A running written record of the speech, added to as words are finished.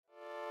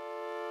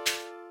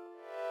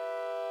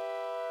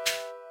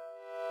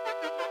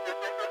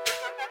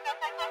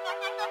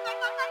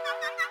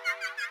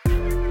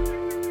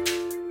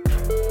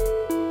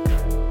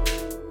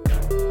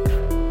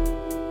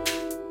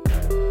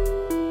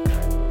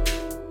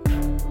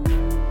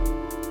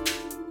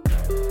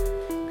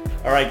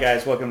All right,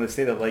 guys, welcome to the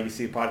State of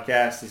Legacy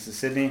podcast. This is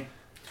Sydney.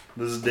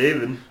 This is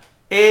David.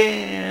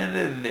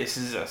 And this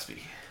is Usby.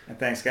 And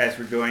thanks, guys,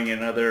 for joining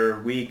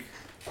another week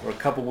or a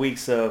couple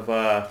weeks of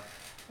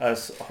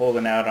us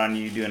holding out on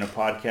you doing a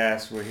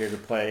podcast. We're here to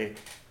play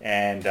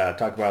and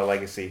talk about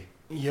Legacy.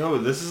 Yo,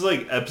 this is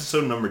like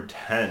episode number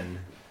 10.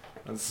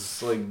 This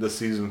is like the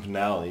season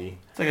finale.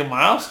 It's like a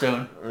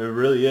milestone. It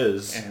really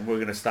is. And we're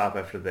going to stop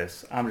after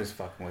this. I'm just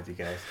fucking with you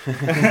guys.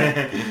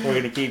 We're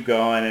going to keep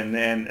going, and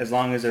then as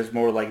long as there's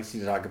more Legacy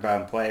to talk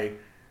about and play,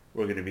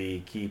 we're going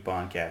to keep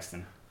on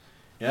casting.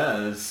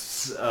 Yeah,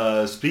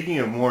 speaking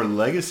of more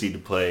Legacy to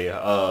play,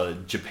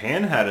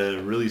 Japan had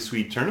a really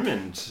sweet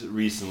tournament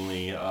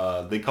recently.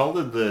 They called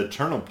it the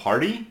Eternal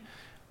Party.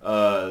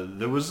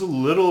 There was a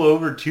little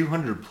over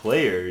 200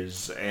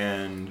 players,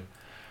 and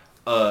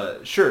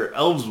sure,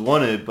 Elves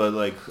won it, but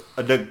like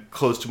a deck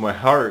close to my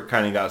heart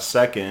kind of got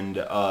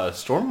second.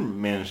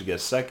 Storm managed to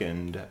get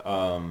second.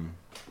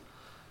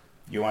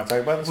 You want to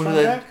talk about the Storm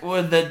deck?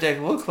 What did that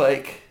deck look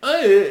like?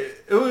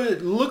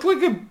 It looked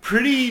like a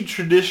pretty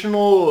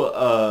traditional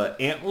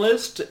ant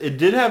list. It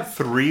did have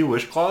 3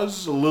 Wish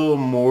Claws, a little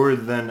more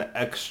than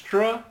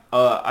extra.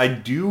 I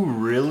do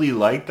really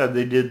like that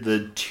they did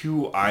the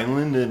 2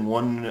 Island and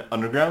 1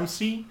 Underground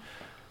Sea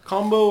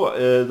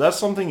combo. That's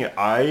something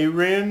I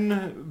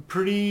ran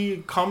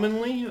pretty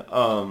commonly.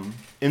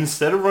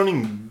 Instead of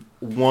running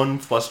 1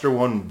 Fluster,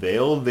 1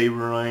 Veil, they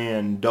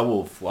ran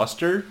double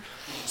Fluster.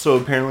 So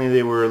apparently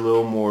they were a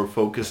little more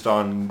focused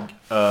on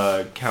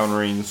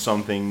countering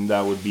something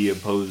that would be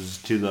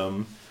opposed to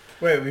them.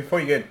 Wait, before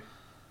you get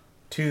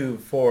too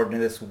forward into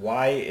this,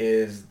 why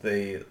is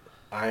the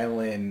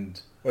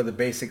island or the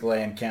basic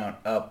land count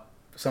up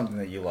something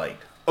that you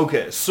liked?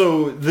 Okay,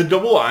 so the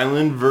double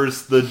island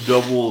versus the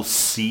double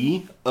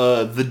sea.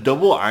 The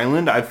double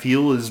island I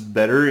feel is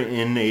better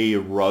in a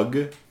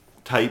rug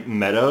type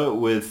meta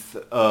with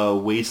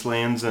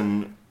wastelands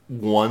and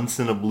once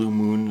in a blue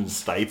moon and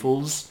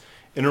stifles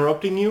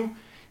interrupting you.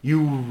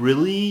 You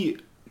really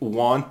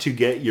want to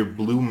get your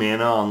blue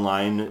mana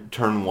online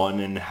turn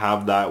 1 and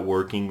have that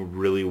working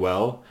really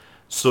well.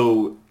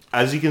 So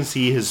as you can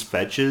see his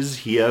fetches,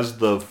 he has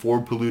the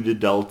 4 polluted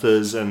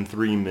deltas and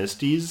 3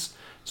 misties.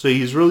 So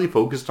he's really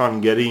focused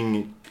on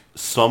getting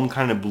some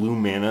kind of blue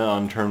mana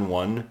on turn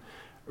 1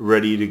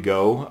 ready to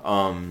go.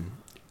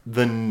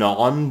 The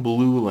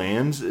non-blue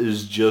lands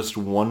is just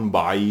 1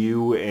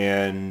 Bayou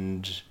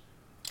and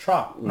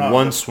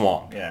one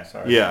Swamp. Yeah,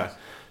 sorry. Yeah.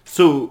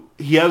 So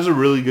he has a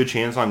really good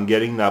chance on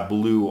getting that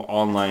blue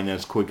online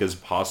as quick as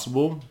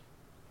possible.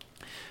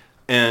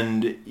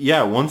 And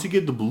yeah, once you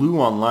get the blue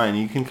online,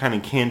 you can kind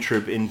of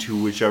cantrip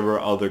into whichever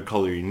other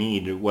color you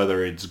need,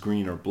 whether it's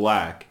green or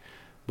black.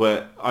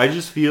 But I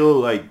just feel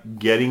like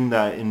getting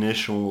that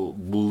initial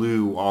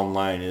blue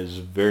online is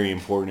very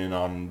important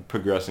on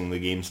progressing the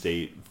game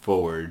state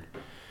forward.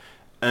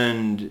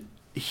 And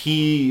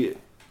he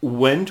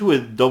went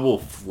with double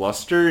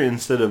Fluster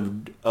instead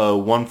of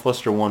 1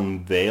 Fluster,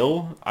 1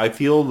 Veil. I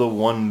feel the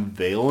 1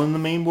 Veil in the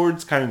main board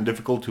is kind of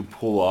difficult to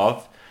pull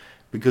off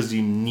because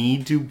you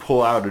need to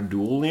pull out a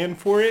dual land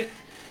for it.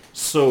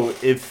 So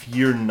if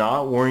you're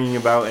not worrying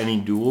about any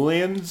dual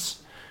lands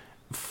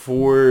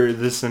for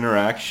this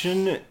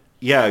interaction,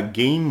 yeah,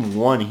 game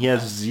 1 he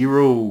has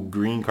 0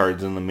 green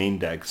cards in the main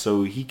deck.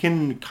 So he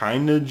can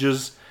kind of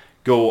just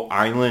go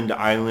island,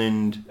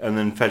 and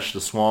then fetch the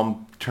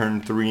swamp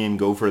turn 3 and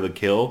go for the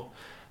kill.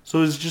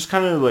 So it's just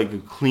kind of like a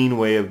clean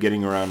way of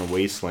getting around a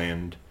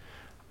wasteland.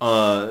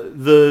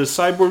 The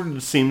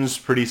sideboard seems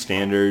pretty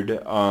standard.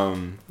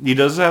 He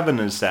does have an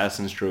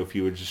Assassin's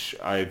Trophy, which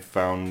I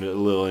found a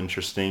little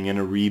interesting, and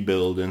a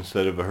rebuild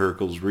instead of a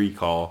Hercules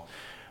Recall.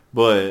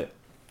 But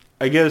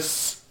I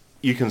guess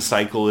you can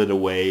cycle it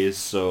away,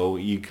 so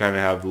you kind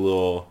of have a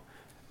little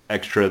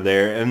extra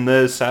there. And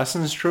the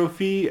Assassin's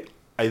Trophy,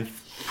 I'm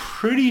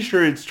pretty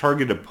sure it's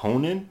target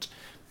opponent.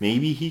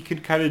 Maybe he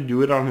could kind of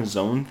do it on his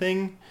own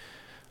thing.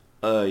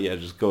 Yeah,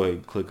 just go ahead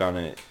and click on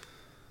it.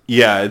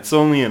 Yeah, it's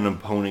only an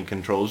opponent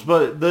controls.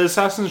 But the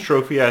Assassin's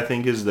Trophy, I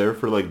think, is there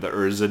for like the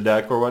Urza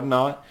deck or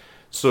whatnot.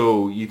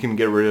 So you can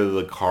get rid of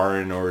the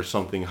Karn or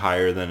something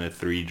higher than a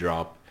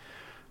 3-drop.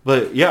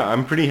 But yeah,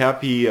 I'm pretty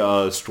happy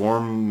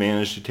Storm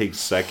managed to take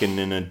second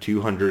in a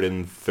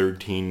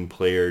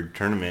 213-player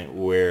tournament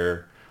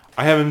where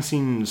I haven't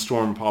seen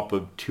Storm pop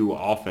up too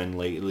often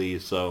lately,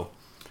 so...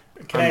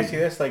 Can I ask you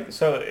this? Like,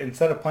 so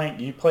instead of playing,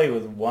 you play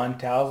with 1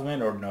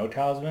 talisman or no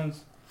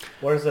talismans?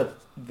 What is the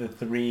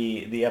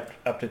 3, the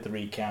up to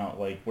 3 count?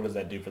 Like, what does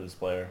that do for this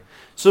player?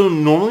 So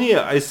normally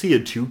I see a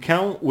 2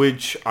 count,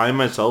 which I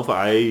myself,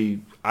 I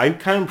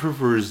kind of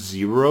prefer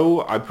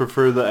 0. I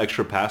prefer the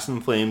extra Past in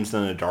Flames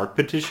than a Dark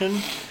Petition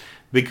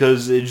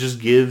because it just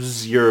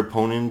gives your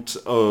opponent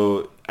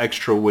a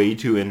extra way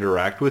to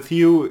interact with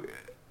you.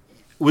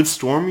 With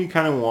Storm, you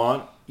kind of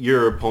want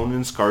your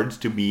opponent's cards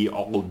to be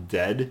all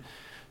dead.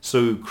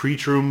 So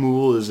creature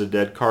removal is a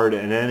dead card,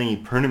 and any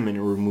permanent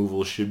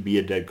removal should be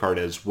a dead card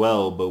as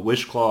well. But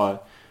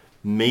Wishclaw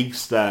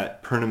makes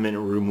that permanent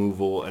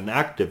removal an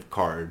active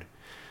card.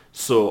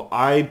 So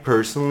I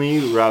personally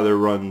rather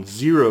run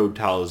 0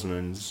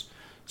 talismans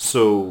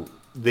so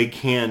they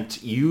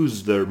can't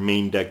use their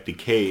main deck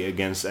decay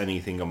against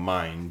anything of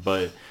mine.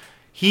 But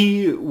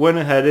he went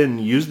ahead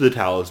and used the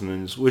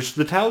talismans, which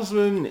the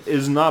talisman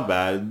is not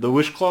bad. The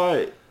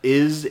Wishclaw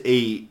is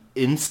a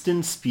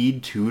instant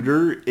speed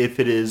tutor if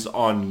it is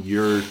on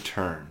your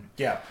turn.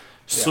 Yeah.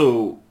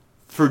 So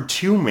for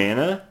 2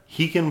 mana,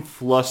 he can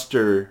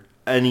fluster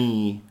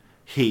any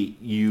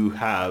hate you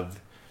have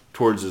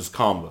towards his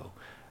combo.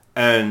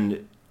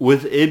 And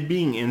with it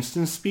being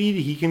instant speed,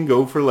 he can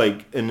go for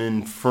like an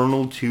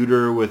Infernal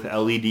Tutor with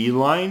LED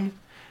line.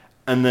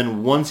 And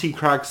then once he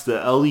cracks the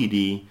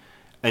LED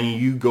and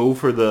you go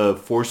for the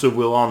Force of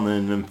Will on the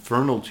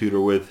Infernal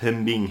Tutor with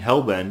him being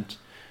Hellbent,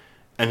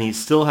 and he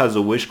still has a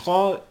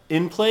Wishclaw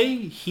in play,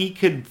 he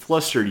could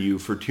fluster you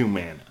for 2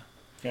 mana.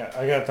 Yeah,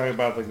 I gotta talk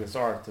about like this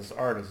art. This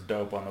art is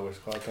dope on the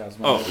Wishclaw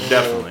Talisman. Oh, I really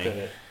definitely. looked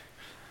at it.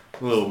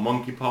 Little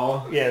monkey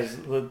paw. Yeah, it's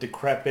a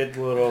decrepit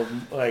little,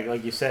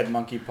 like you said,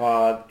 monkey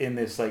paw in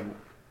this like,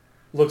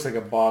 looks like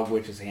a bog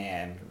witch's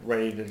hand,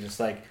 ready to just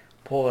like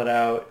pull it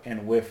out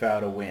and whiff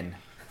out a win.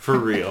 For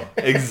real.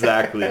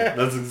 Exactly.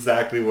 That's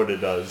exactly what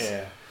it does.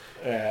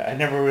 Yeah. I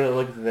never really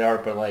looked at the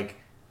art, but like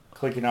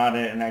clicking on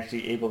it and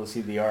actually able to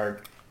see the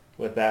art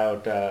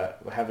without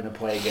having to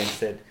play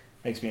against it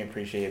makes me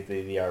appreciate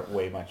the art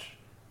way much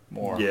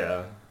more.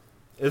 Yeah.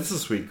 It's a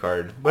sweet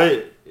card.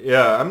 But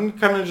yeah, I'm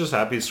kind of just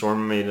happy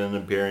Storm made an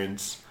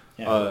appearance.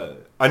 Yeah.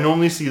 I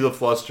normally see the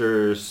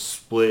Fluster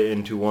split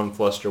into 1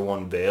 Fluster,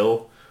 1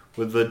 Veil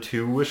with the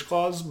 2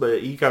 Wishclaws,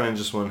 but he kind of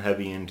just went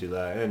heavy into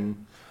that.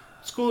 And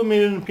it's cool it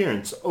made an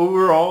appearance.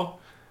 Overall,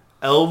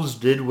 Elves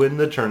did win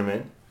the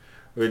tournament,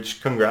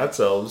 which congrats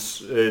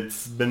Elves.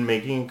 It's been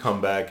making a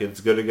comeback. It's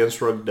good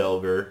against Rug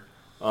Delver.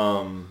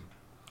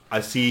 I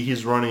see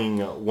he's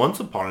running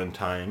Once Upon a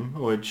Time,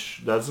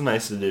 which that's a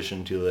nice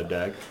addition to the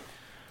deck.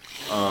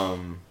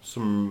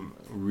 Some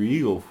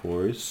Regal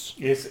Force.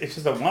 It's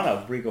just a one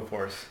of Regal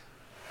Force.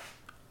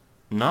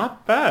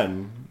 Not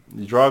bad.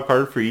 You draw a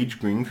card for each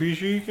green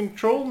creature you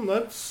control.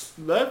 That's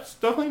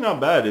definitely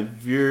not bad.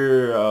 If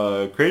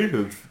your Crater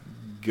Hoof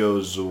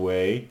goes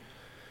away,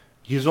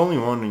 he's only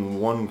running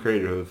 1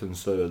 Crater Hoof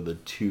instead of the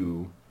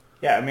 2.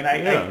 Yeah, I mean,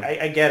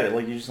 I get it.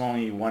 Like, you're just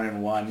only 1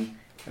 and 1,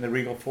 and the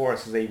Regal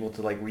Force is able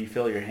to, like,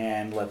 refill your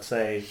hand. Let's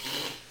say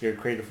your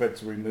Crater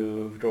Foot's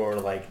removed or,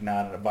 like,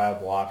 not a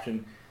viable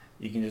option.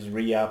 You can just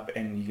re-up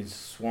and you can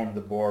swarm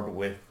the board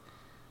with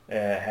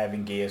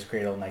having Gaia's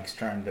Cradle next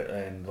turn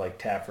and, like,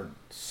 tap for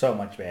so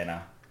much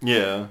mana.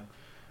 Yeah.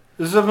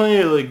 It's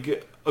definitely,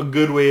 like, a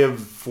good way of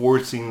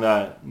forcing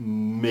that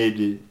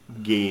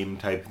mid-game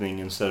type thing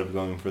instead of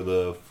going for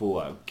the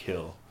full-out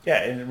kill.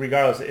 Yeah, and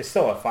regardless, it's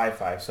still a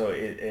 5/5, so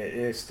it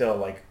is still,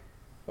 like,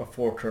 a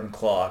 4-turn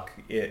clock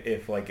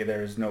if like,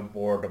 there's no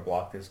board to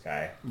block this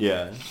guy.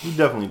 Yeah, he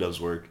definitely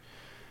does work.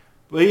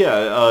 But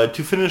yeah,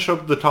 to finish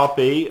up the top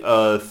 8,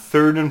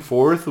 3rd and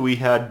 4th, we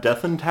had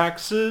Death and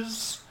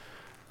Taxes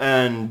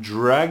and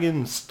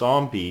Dragon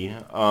Stompy.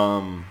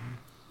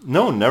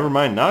 No, never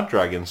mind, not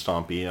Dragon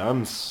Stompy.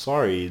 I'm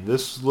sorry.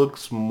 This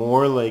looks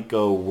more like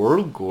a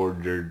World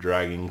Gorger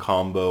Dragon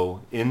combo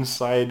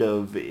inside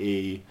of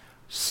a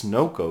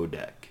Snoko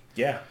deck.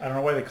 Yeah, I don't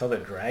know why they called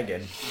it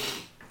Dragon.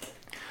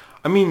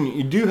 I mean,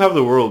 you do have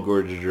the World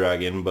Gorger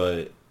Dragon,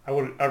 but...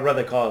 I'd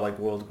rather call it like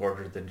World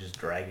Gorger than just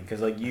Dragon,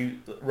 because like you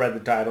read the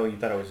title, you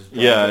thought it was just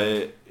Dragon.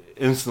 Yeah, I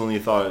instantly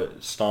thought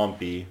it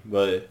Stompy,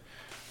 but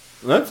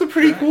that's a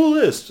pretty cool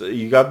list.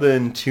 You got the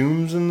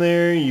Entombs in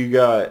there, you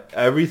got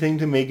everything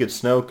to make it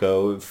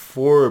Snoko.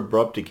 4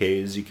 Abrupt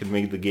Decays, you can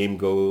make the game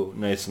go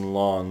nice and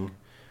long.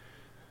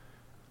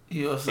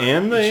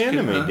 And the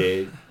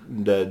Anime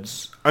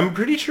Deads. I'm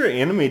pretty sure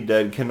Anime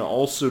Dead can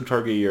also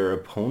target your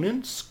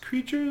opponent's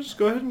creatures.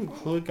 Go ahead and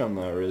click on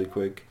that really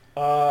quick.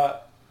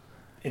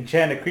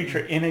 Enchant a creature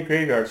in a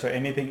graveyard, so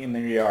anything in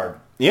their yard.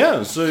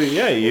 Yeah, so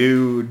yeah,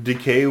 you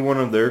decay one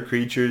of their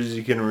creatures,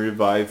 you can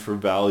revive for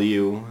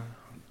value.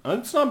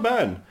 That's not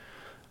bad.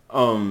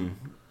 Then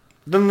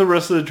the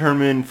rest of the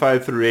tournament,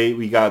 5 through 8,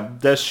 we got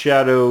Death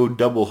Shadow,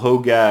 Double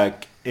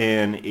Hogak,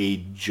 and a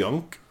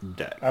Junk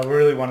deck. I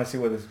really want to see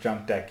what this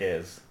junk deck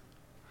is.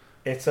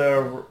 It's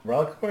a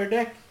Reliquary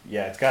deck?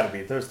 Yeah, it's got to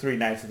be. There's 3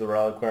 Knights of the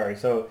Reliquary,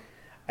 so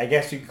I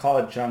guess you could call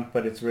it junk,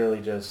 but it's really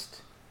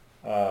just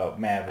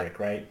Maverick,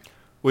 right?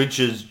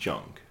 Which is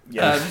junk.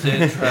 Yes.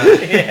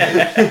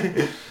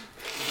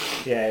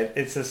 Yeah,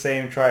 it's the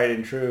same tried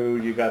and true.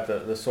 You got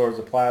the Swords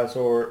of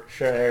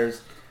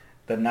Plowshares,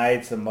 the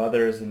Knights, the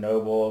Mothers, the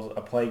Nobles,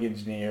 a Plague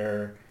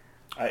Engineer,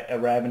 a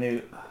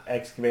Ravenous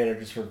Excavator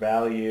just for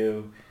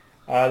value.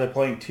 They're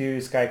playing 2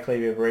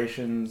 Skyclave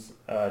Vibrations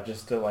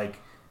just to like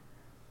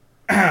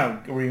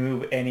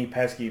remove any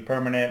pesky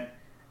permanent.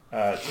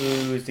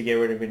 Ooze to get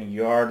rid of any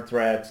yard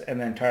threats,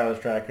 and then Tireless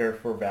Tracker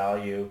for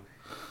value.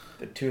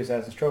 The 2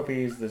 Assassin's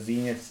Trophies, the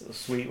Zenith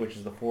Suite, which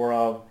is the 4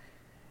 of,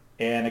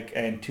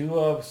 and 2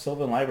 of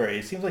Sylvan Library.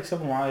 It seems like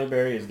Sylvan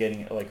Library is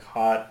getting like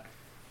hot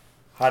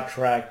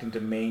tracked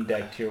into main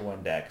deck tier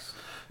 1 decks.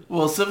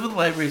 Well, Sylvan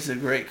Library is a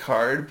great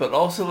card, but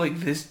also like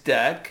this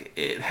deck,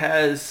 it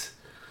has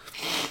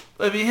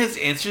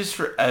answers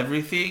for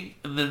everything,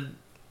 and then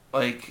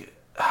like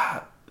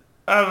I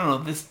don't know,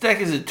 this deck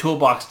is a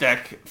toolbox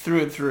deck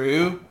through and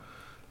through.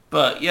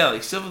 But yeah,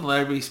 like Sylvan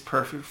Library is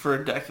perfect for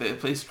a deck that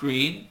plays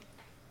green,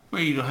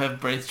 where you don't have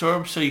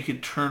Brainstorm, so you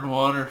can turn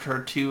 1 or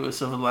turn 2 a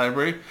Sylvan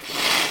Library.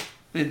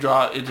 They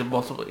draw into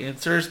multiple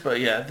answers, but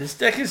yeah, this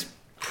deck is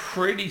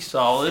pretty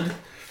solid,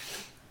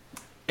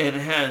 and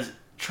it has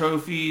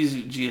trophies,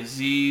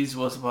 GSZs,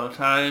 Once Upon a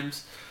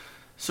Times,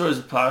 Swords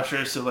of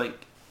Plowshares, so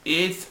like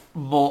it's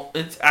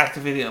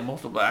activating on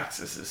multiple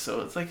axes,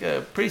 so it's like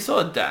a pretty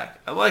solid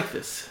deck. I like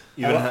this.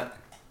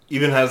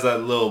 Even has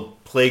that little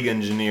plague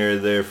engineer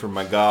there for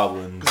my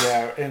goblins.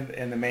 Yeah,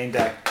 in the main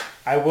deck.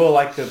 I will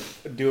like to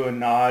do a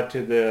nod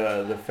to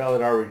the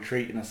Felidar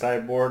Retreat in the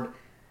sideboard.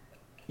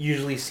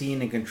 Usually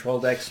seen in control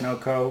deck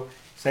Snowco,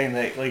 saying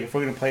that like if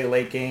we're gonna play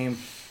late game,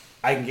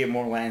 I can get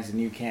more lands than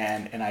you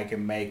can, and I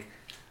can make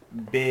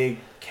big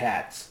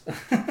cats.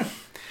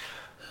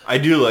 I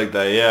do like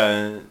that,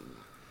 yeah.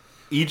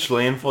 Each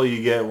landfall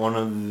you get one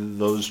of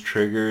those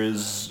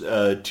triggers,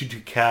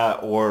 2/2 cat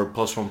or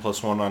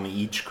 +1/+1 on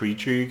each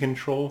creature you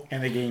control.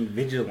 And they gain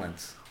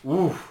vigilance.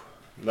 Ooh,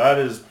 that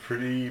is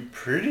pretty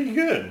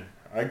good.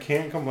 I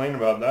can't complain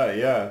about that,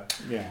 yeah.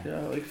 Yeah,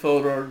 like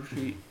Felidar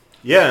Retreat.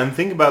 Yeah, and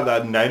think about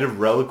that Knight of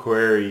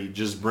Reliquary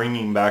just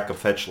bringing back a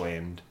fetch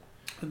land.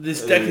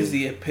 This deck is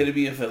the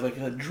epitome of like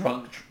a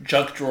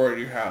junk drawer in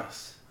your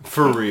house.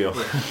 For real.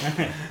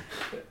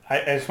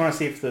 I just want to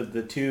see if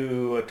the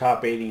two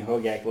top 80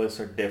 Hogak lists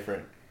are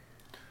different.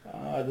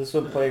 This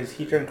one plays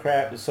Heatran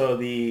Crab, so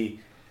it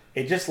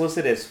just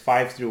listed as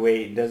 5 through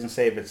 8. It doesn't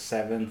say if it's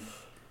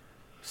 7th,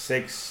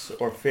 6th,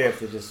 or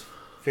 5th. It's just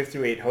 5th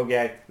through 8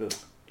 Hogak.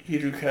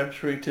 Heatran Crab's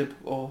pretty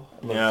typical.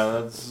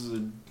 Yeah, that's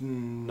a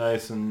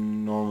nice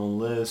and normal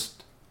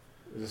list.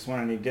 Is this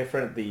one any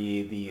different?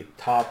 The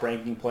top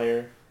ranking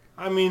player?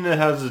 I mean, it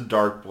has a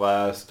Dark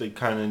Blast. It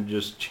kind of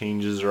just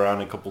changes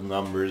around a couple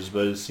numbers,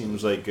 but it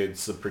seems like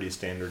it's a pretty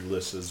standard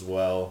list as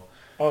well.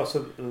 Oh,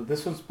 so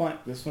this one's playing...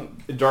 This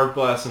one... Dark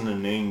Blast and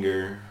an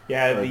Anger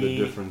are the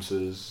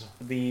differences.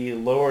 The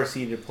lower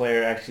seeded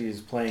player actually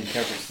is playing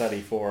Careful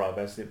Study 4 of,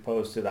 as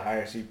opposed to the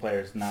higher seeded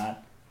players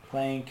not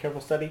playing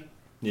Careful Study.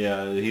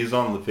 Yeah, he's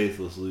on the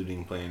Faithless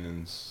Looting plane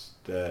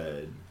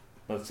instead.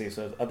 Let's see,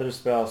 so other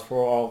spells,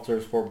 4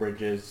 altars, 4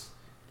 bridges.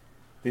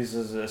 This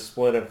is a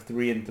split of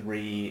 3 and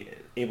 3,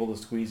 able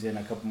to squeeze in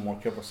a couple more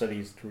Careful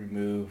Studies to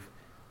remove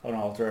an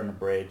altar and a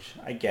bridge.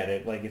 I get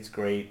it, like it's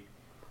great.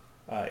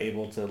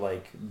 Able to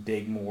like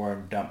dig more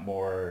and dump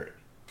more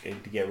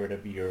to get rid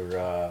of your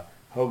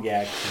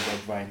Hogaks and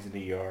Vines into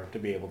your to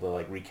be able to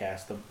like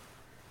recast them.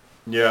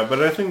 Yeah,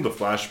 but I think the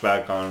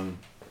flashback on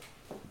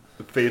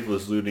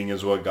Faithless Looting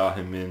is what got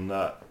him in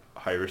that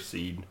higher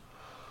seed.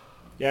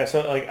 Yeah,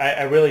 so like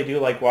I really do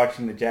like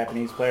watching the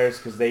Japanese players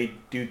because they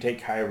do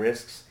take high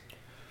risks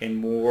and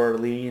more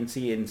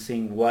leniency in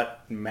seeing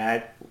what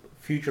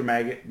future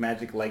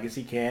Magic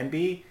Legacy can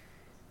be,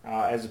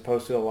 as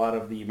opposed to a lot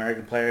of the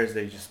American players.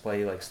 They just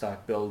play like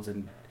stock builds,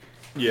 and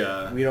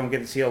yeah, we don't get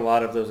to see a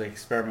lot of those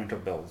experimental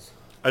builds.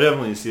 I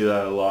definitely see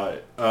that a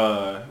lot.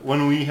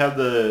 When we had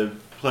the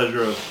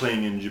pleasure of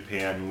playing in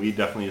Japan, we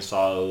definitely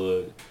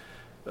saw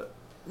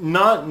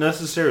not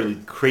necessarily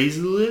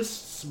crazy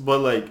lists, but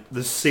like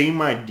the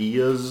same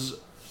ideas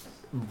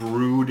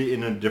brewed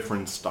in a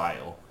different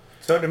style.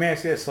 So let me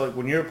ask you this: so like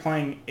when you're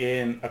playing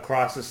in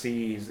Across the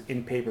Seas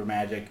in Paper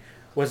Magic,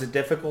 was it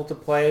difficult to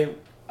play?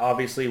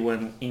 Obviously,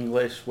 when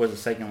English was a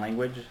second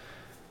language.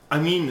 I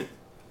mean,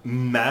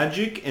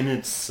 Magic in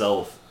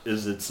itself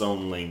is its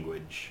own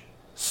language.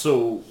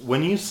 So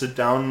when you sit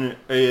down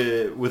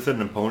with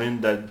an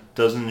opponent that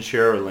doesn't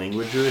share a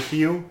language with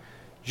you,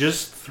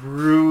 just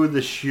through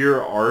the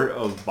sheer art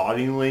of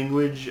body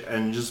language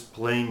and just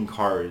playing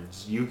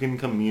cards, you can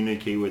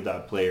communicate with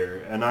that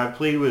player. And I've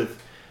played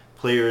with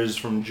players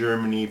from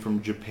Germany,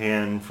 from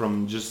Japan,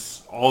 from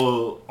just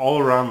all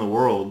around the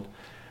world.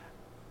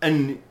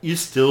 And you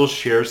still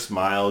share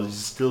smiles, you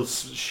still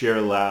share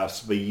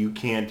laughs, but you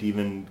can't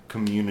even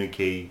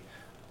communicate,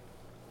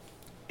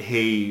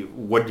 hey,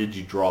 what did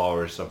you draw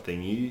or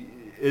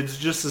something. It's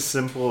just a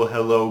simple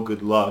hello,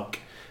 good luck,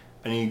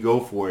 and you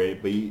go for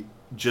it. But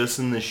just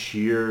in the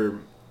sheer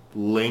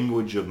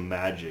language of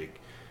Magic,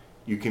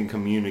 you can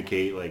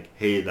communicate like,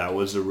 hey, that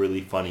was a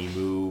really funny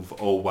move.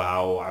 Oh,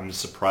 wow, I'm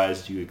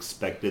surprised you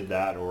expected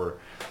that. Or,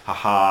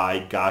 haha, I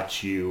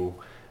got you.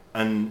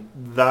 And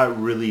that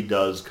really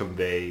does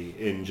convey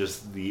in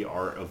just the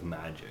art of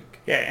Magic.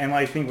 Yeah, and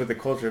I think with the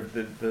culture of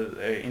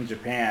the in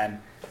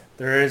Japan,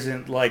 there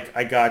isn't like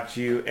I got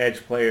you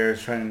edge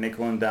players trying to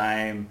nickel and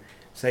dime,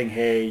 saying,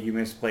 hey, you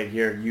misplayed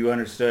here. You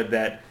understood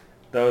that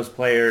those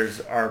players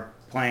are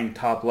playing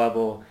top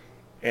level,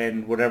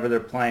 and whatever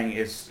they're playing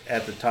is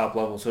at the top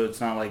level, so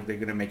it's not like they're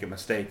going to make a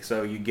mistake.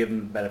 So you give them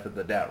the benefit of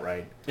the doubt,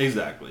 right?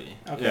 Exactly.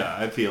 Okay. Yeah,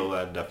 I feel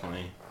that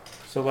definitely.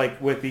 So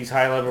like with these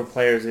high level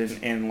players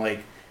in like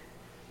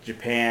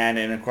Japan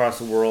and across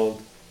the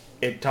world,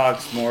 it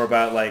talks more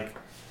about like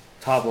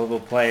top level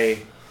play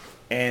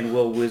And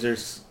will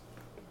Wizards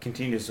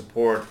continue to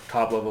support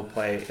top-level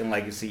play and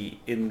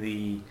Legacy in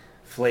the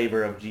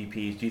flavor of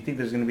GPs? Do you think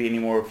there's going to be any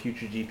more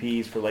future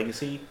GPs for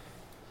Legacy?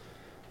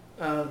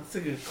 That's a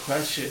good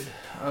question.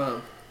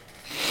 I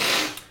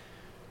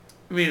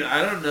mean,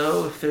 I don't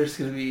know if there's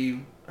going to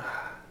be...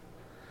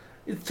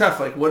 It's tough.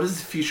 Like, what does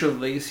the future of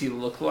Legacy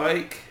look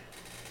like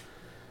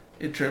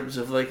in terms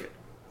of, like,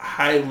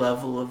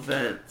 high-level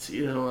events?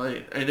 You know,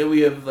 I know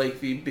we have, like,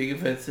 the big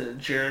events that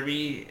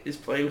Jeremy is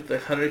playing with the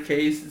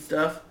 100Ks and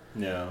stuff.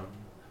 Yeah.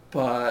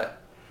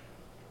 But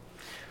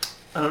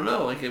I don't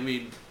know. Like, I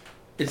mean,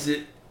 is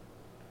it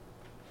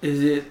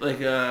like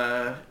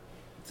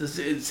does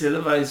it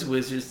incentivize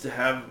Wizards to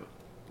have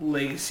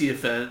Legacy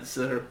events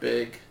that are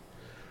big?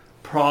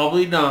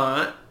 Probably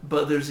not.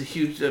 But there's a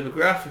huge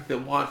demographic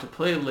that want to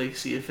play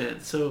Legacy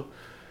events, so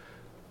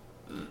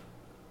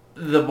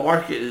the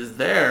market is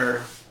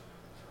there.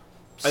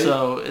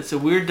 So it's a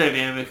weird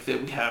dynamic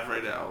that we have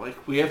right now.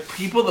 Like, we have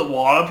people that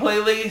want to play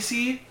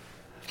Legacy,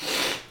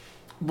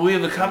 but we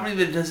have a company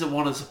that doesn't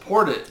want to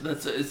support it.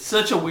 It's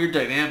such a weird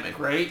dynamic,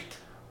 right?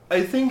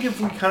 I think if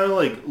we kind of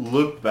like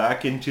look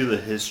back into the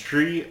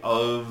history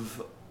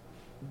of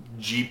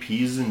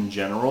GPs in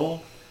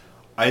general,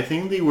 I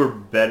think they were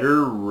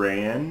better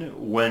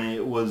ran when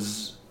it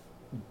was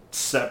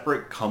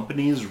separate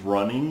companies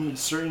running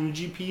certain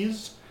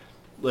GPs.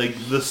 Like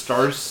the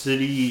Star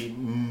City,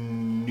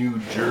 New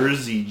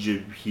Jersey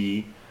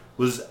GP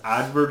was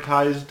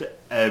advertised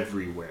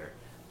everywhere.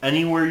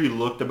 Anywhere you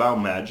looked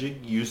about Magic,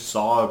 you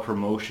saw a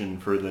promotion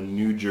for the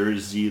New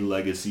Jersey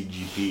Legacy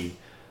GP.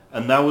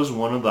 And that was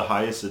one of the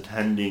highest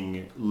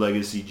attending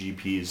Legacy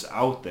GPs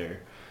out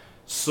there.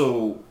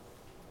 So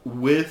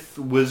with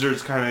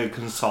Wizards kind of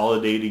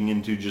consolidating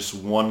into just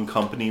one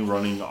company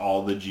running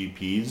all the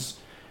GPs,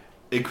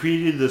 it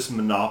created this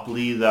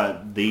monopoly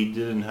that they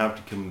didn't have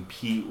to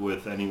compete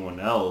with anyone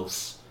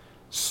else.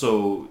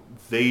 So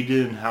they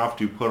didn't have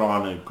to put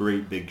on a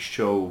great big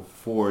show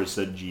for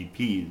said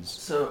GPs.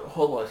 So,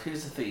 hold on.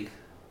 Here's the thing.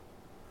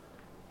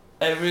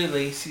 Every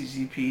Legacy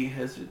GP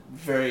has been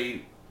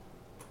very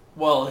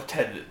well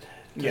attended,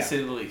 to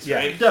say the least,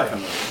 right?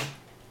 Definitely.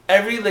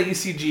 Every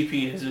Legacy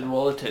GP has been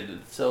well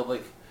attended. So,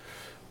 like,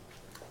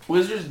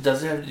 Wizards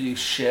doesn't have to do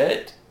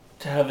shit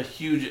to have a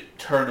huge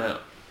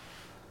turnout.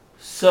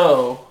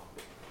 So,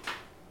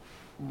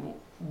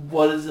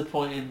 what is the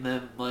point in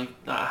them, like,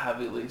 not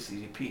having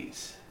Legacy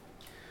GPs?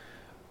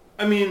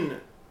 I mean,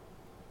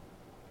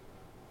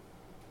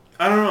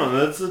 I don't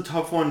know. That's a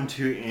tough one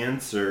to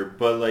answer.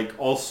 But, like,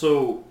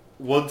 also,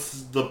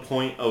 what's the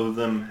point of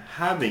them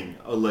having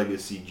a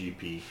Legacy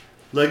GP?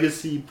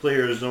 Legacy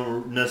players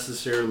don't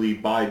necessarily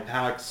buy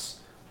packs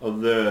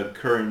of the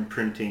current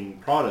printing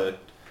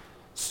product.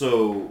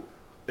 So,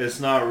 it's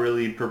not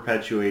really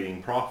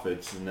perpetuating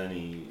profits in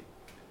any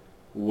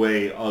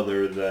way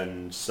other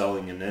than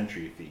selling an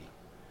entry fee.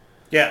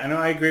 Yeah, I know.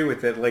 I agree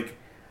with it. Like,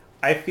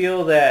 I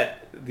feel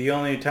that the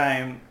only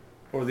time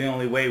or the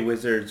only way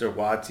Wizards or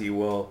WotC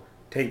will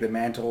take the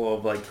mantle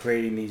of like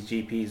creating these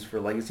GPs for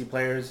Legacy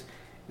players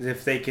is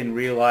if they can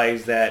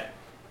realize that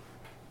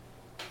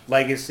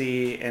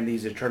Legacy and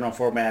these Eternal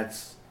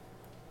formats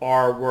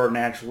were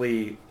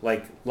naturally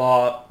like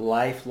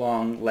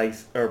lifelong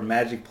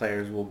Magic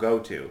players will go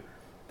to,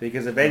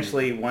 because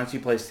eventually once you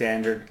play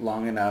Standard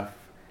long enough,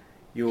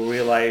 you will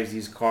realize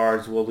these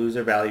cards will lose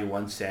their value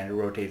once Standard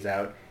rotates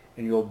out,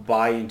 and you'll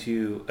buy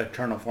into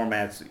Eternal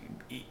formats,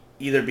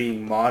 either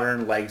being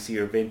Modern, Legacy,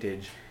 or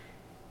Vintage.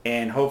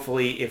 And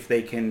hopefully, if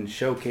they can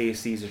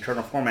showcase these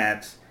Eternal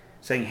formats,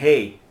 saying,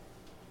 hey,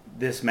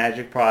 this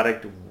Magic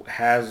product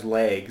has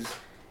legs,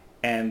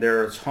 and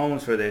there's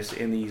homes for this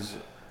in these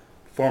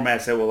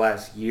formats that will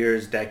last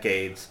years,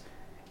 decades,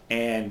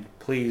 and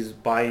please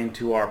buy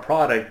into our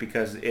product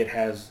because it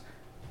has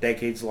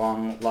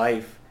decades-long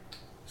life,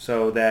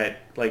 so that,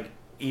 like,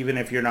 even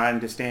if you're not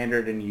into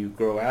Standard and you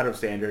grow out of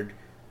Standard,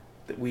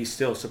 that we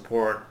still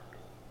support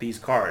these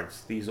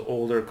cards, these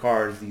older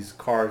cards, these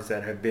cards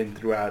that have been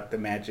throughout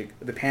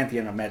the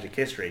pantheon of Magic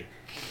history.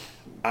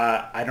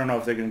 I don't know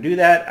if they're going to do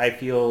that. I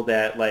feel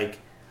that, like,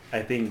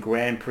 I think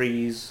Grand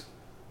Prix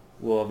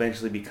will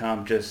eventually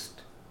become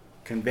just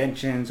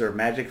conventions or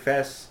Magic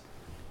Fests,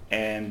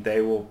 and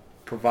they will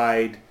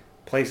provide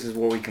places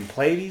where we can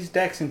play these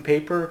decks in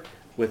paper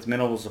with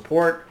minimal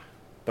support,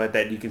 but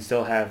that you can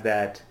still have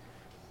that,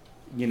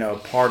 you know,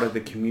 part of the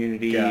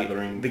community,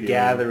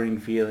 gathering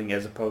feeling,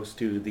 as opposed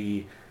to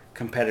the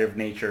competitive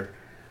nature.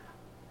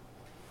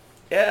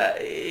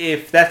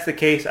 If that's the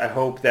case, I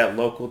hope that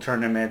local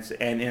tournaments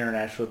and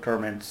international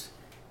tournaments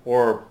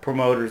or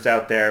promoters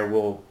out there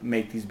will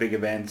make these big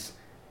events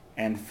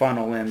and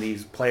funnel in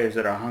these players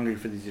that are hungry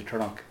for these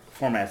Eternal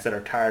formats, that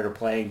are tired of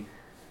playing,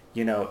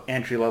 you know,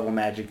 entry-level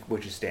Magic,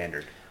 which is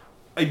Standard.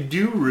 I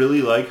do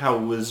really like how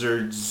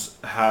Wizards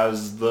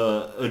has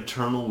the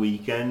Eternal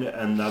Weekend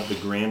and that the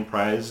grand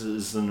prize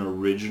is an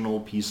original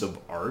piece of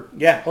art.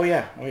 Yeah. Oh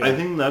yeah. I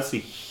think that's a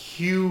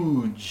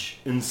huge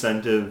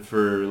incentive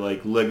for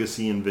like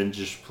Legacy and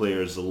Vintage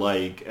players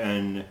alike,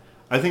 and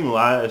I think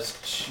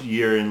last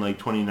year in like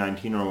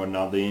 2019 or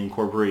whatnot, they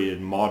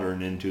incorporated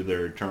Modern into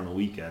their Eternal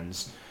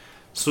Weekends.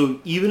 So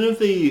even if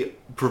they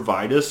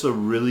provide us a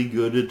really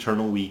good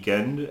Eternal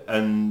Weekend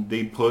and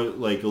they put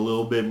like a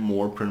little bit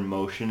more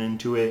promotion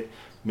into it,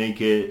 make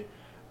it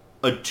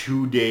a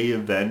 2-day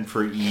event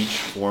for each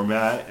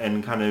format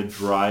and kind of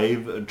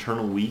drive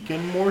Eternal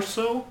Weekend more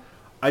so,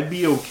 I'd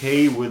be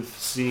okay with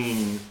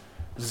seeing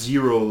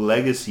 0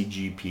 legacy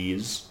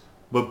GPs,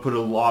 but put a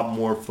lot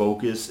more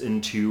focus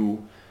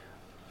into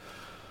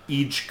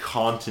each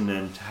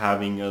continent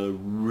having a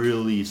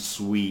really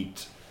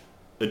sweet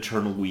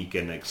Eternal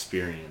Weekend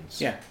experience.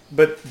 Yeah,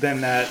 but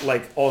then that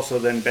like also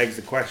then begs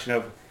the question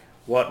of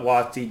what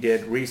WotC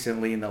did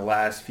recently in the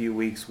last few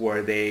weeks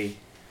where they,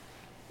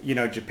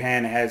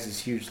 Japan has this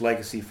huge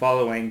legacy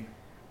following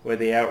where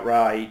they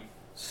outright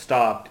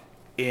stopped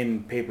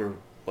in paper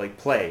like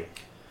play.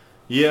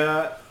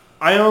 Yeah,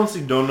 I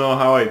honestly don't know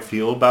how I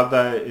feel about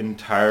that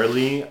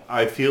entirely.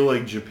 I feel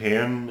like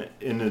Japan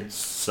in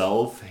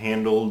itself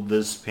handled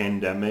this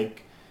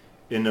pandemic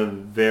in a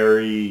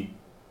very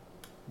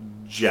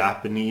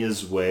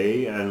Japanese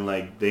way, and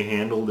like they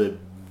handled it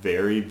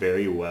very,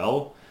 very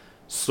well.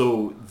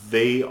 So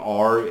they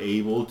are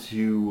able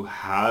to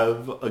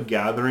have a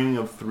gathering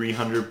of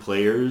 300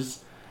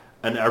 players,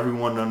 and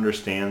everyone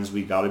understands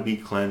we gotta be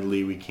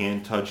cleanly, we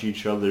can't touch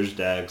each other's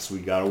decks, we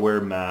gotta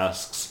wear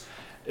masks.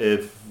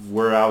 If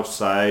we're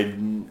outside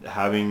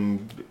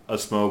having a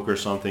smoke or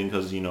something,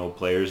 because,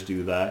 players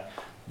do that,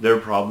 they're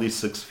probably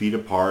 6 feet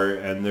apart,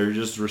 and they're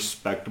just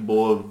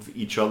respectable of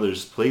each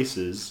other's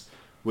places.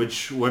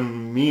 Which,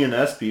 when me and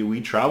SB, we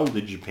traveled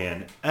to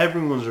Japan,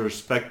 everyone's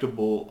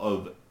respectable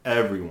of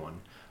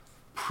everyone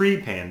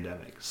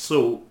pre-pandemic.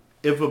 So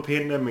if a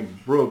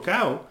pandemic broke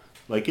out,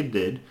 like it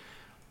did,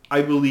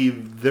 I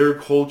believe their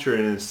culture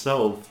in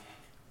itself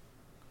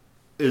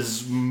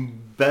is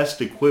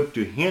best equipped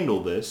to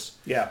handle this.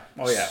 Yeah.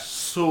 Oh, yeah.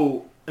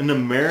 So an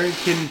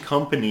American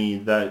company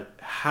that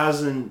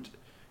hasn't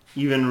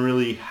even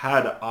really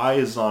had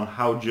eyes on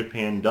how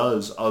Japan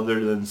does other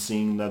than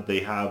seeing that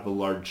they have a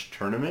large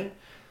tournament,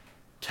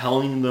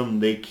 telling them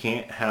they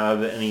can't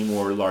have any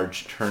more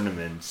large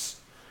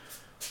tournaments,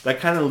 that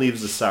kind of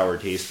leaves a sour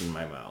taste in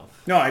my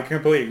mouth. No, I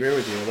completely agree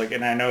with you. Like,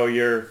 and I know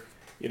you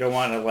don't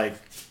want to like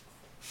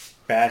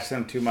bash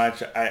them too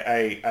much.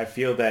 I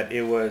feel that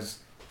it was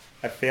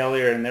a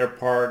failure in their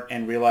part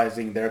and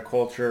realizing their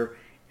culture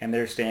and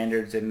their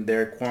standards and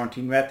their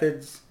quarantine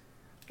methods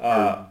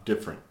are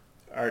different.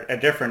 Are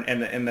different,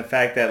 and the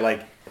fact that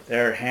like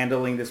they're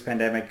handling this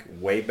pandemic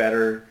way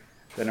better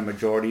than a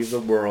majority of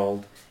the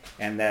world,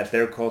 and that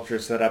their culture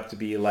is set up to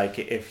be like,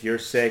 if you're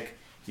sick,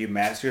 you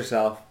mask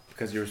yourself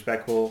because you're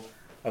respectful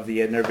of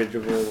the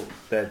individual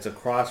that's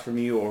across from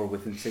you or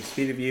within 6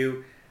 feet of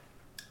you.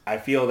 I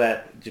feel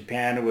that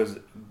Japan was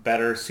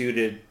better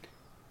suited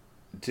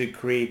to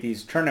create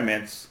these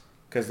tournaments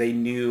because they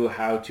knew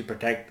how to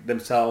protect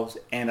themselves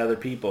and other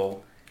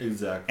people.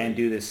 Exactly. And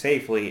do this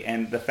safely.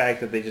 And the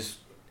fact that they just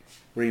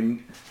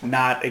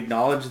not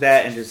acknowledged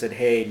that and just said,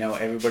 hey, no,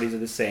 everybody's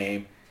the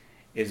same,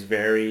 is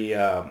very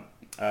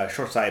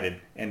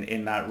short-sighted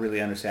and not really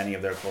understanding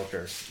of their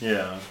culture.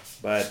 Yeah.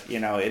 But,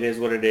 it is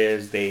what it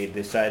is. They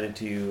decided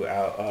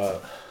to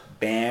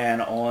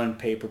ban all-in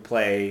paper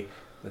play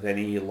with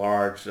any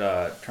large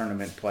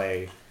tournament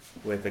play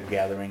with a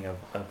gathering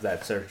of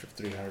that search of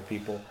 300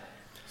 people.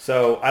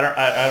 So I don't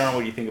know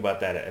what you think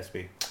about that,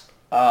 SB.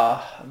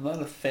 I'm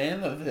not a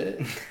fan of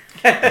it.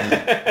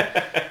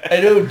 I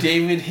know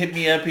David hit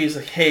me up. He's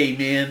like, "Hey,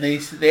 man, they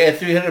had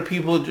 300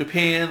 people in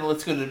Japan.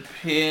 Let's go to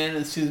Japan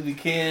as soon as we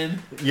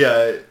can."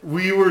 Yeah,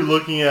 we were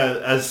looking at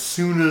as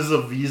soon as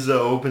a visa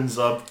opens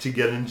up to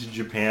get into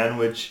Japan,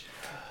 which,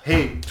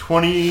 hey,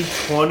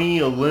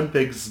 2020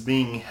 Olympics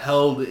being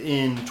held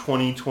in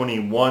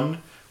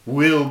 2021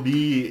 will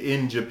be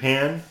in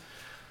Japan.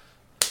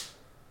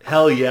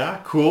 Hell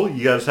yeah, cool.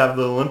 You guys have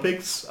the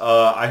Olympics.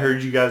 I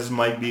heard you guys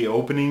might be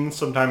opening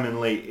sometime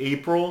in late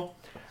April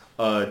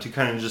to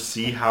kind of just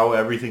see how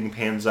everything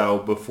pans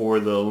out before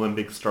the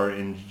Olympics start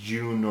in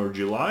June or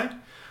July.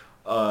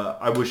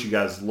 I wish you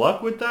guys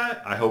luck with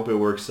that. I hope it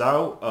works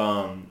out.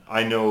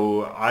 I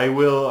know I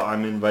will.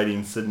 I'm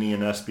inviting Sydney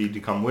and SB to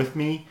come with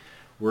me.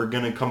 We're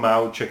going to come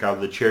out, check out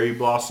the Cherry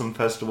Blossom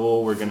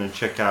Festival. We're going to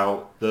check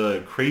out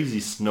the crazy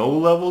snow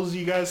levels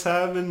you guys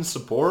have in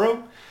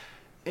Sapporo.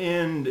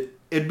 And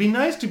it'd be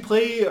nice to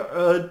play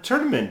a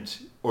tournament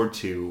or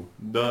two,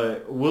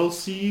 but we'll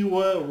see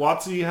what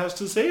WotC has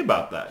to say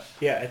about that.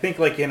 Yeah, I think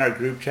like in our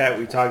group chat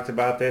we talked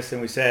about this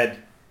and we said,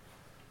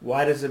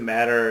 why does it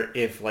matter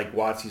if like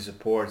WotC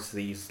supports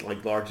these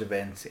like large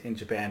events in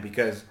Japan?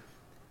 Because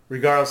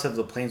regardless of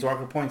the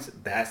Planeswalker points,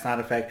 that's not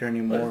a factor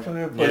anymore. Points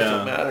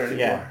don't matter anymore.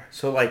 Yeah.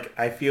 So like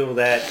I feel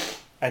that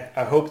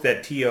I hope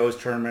that TO's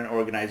tournament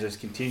organizers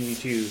continue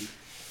to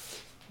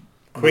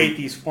create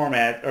these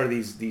format or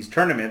these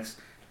tournaments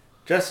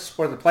just to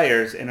support the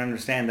players and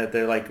understand that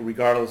they're like,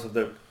 regardless of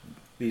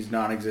these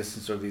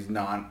non-existence or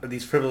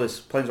these frivolous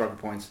Planeswalker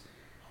points,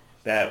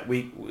 that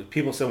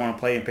people still want to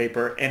play in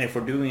paper, and if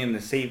we're doing it in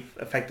a safe,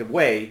 effective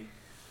way,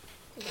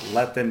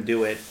 let them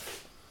do it.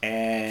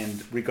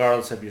 And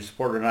regardless if you're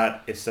support or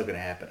not, it's still going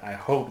to happen. I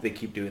hope they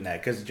keep doing that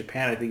because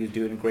Japan, I think, is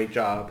doing a great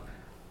job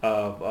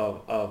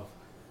of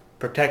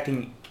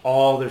protecting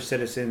all their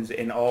citizens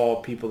and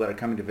all people that are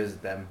coming to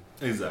visit them.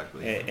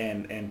 Exactly.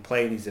 And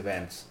play these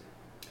events.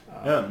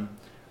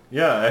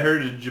 Yeah, I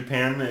heard in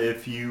Japan,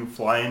 if you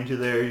fly into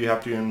there, you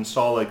have to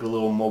install like a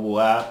little mobile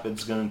app.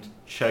 It's going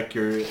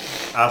to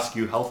ask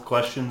you health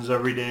questions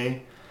every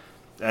day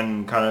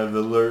and kind of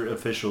alert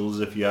officials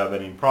if you have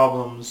any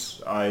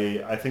problems.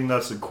 I think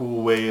that's a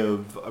cool way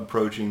of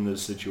approaching the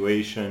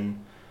situation.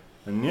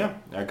 And yeah,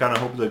 I kind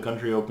of hope the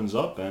country opens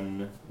up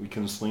and we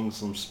can sling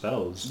some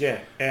spells. Yeah,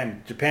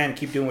 and Japan,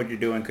 keep doing what you're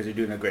doing because you're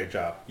doing a great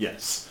job.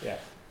 Yes. Yeah.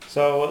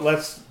 So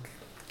let's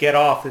get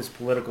off this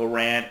political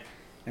rant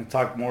and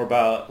talk more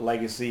about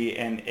Legacy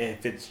and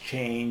if it's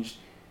changed,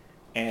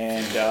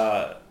 and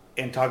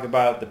talk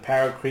about the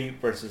power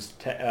creep versus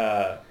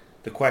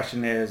the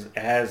question is,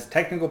 has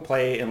technical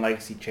play in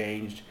Legacy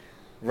changed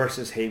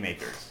versus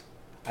haymakers?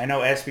 I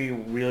know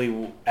SB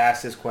really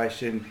asked this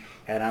question,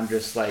 and I'm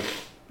just like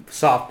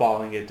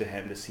softballing it to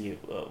him to see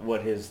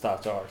what his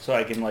thoughts are, so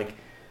I can like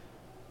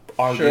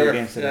argue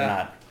against it or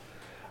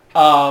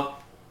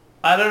not.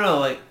 I don't know.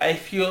 Like, I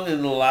feel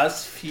in the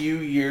last few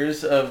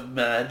years of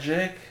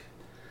Magic,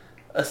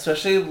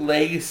 especially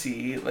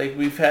Legacy, like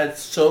we've had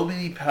so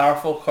many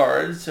powerful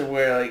cards to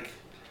where like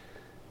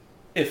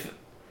if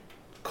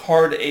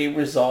card A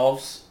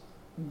resolves,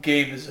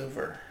 game is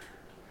over.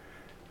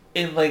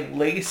 In like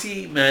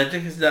Legacy,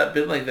 Magic has not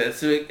been like that.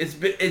 So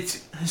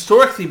it's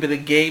historically been a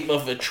game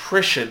of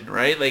attrition,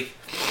 right? Like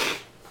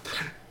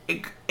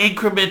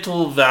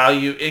incremental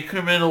value,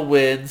 incremental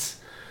wins,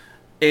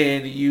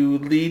 and you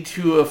lead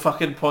to a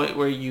fucking point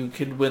where you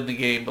can win the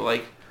game. But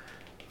like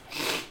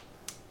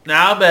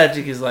now,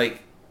 Magic is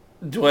like,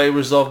 do I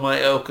resolve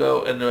my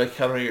Oko and do I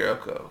counter your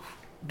Oko?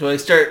 Do I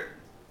start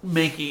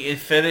making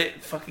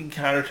infinite fucking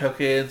counter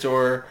tokens,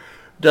 or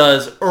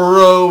does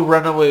Uro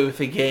run away with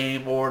the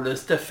game, or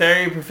does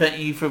Teferi prevent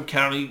you from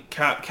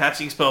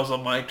catching spells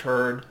on my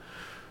turn?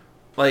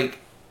 Like,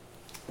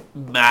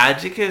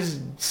 Magic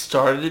has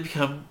started to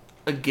become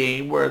a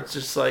game where it's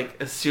just like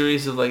a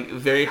series of like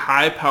very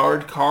high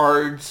powered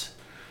cards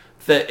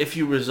that if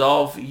you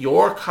resolve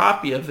your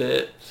copy of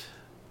it,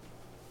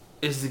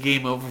 is the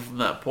game over from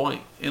that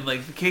point. And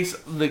like the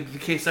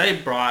case I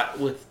brought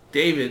with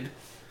David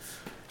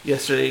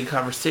yesterday in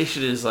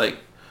conversation is like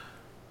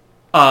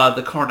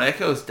the Karn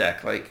Echoes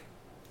deck. Like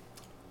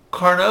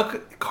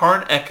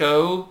Karn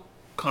Echo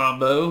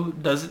combo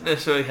doesn't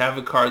necessarily have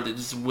a card that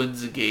just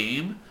wins a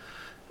game,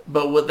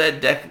 but what that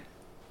deck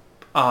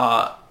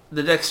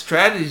the deck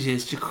strategy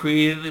is to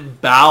create an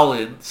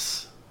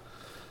imbalance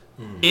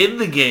in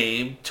the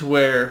game to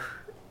where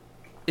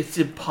it's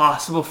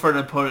impossible for an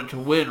opponent to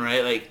win,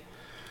 right? Like,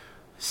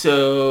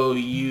 so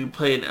you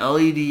play an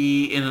LED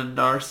in a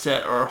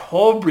Narset or a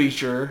Hull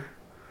Breacher,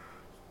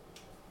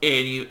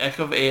 and you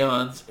Echo of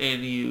Aeons,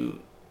 and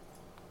you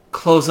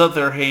close out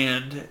their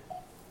hand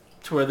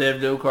to where they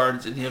have no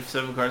cards, and you have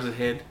 7 cards in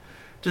hand.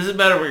 Doesn't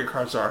matter where your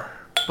cards are,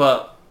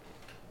 but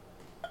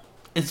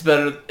it's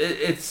better.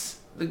 It's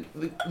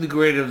the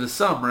greater of the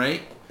sum,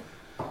 right?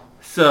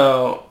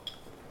 So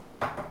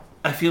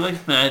I feel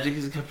like Magic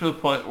has come to a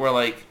point where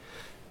like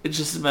it's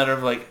just a matter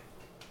of like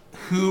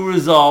who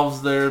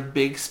resolves their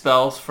big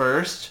spells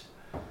first,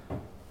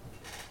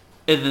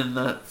 and then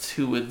that's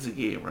who wins the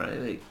game, right?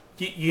 Like,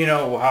 you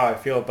know how I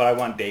feel, but I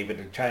want David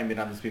to chime in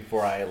on this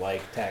before I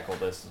like tackle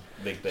this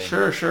big thing.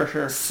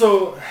 Sure.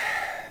 So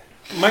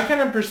my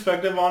kind of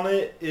perspective on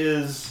it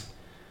is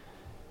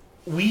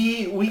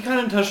we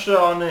kind of touched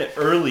on it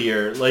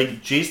earlier.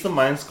 Like, Jace the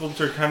Mind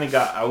Sculptor kind of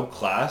got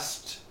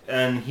outclassed,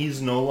 and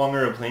he's no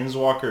longer a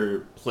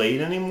Planeswalker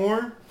played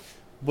anymore.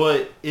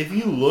 But if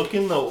you look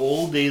in the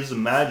old days of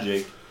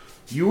Magic,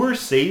 you were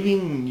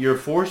saving your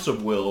Force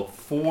of Will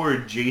for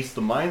Jace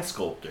the Mind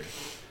Sculptor.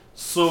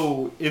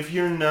 So if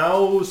you're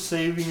now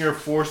saving your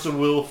Force of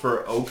Will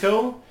for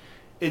Oko,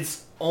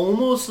 it's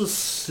almost a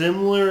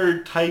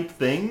similar type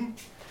thing.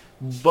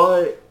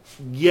 But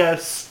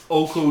yes,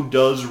 Oko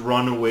does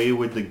run away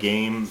with the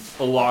game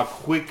a lot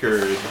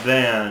quicker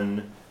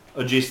than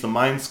a Jace the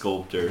Mind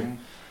Sculptor. Mm-hmm.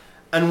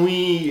 And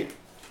we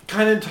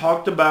kind of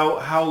talked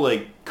about how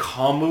like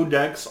combo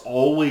decks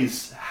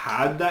always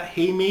had that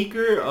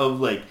haymaker of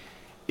like,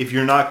 if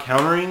you're not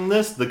countering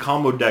this, the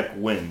combo deck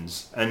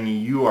wins and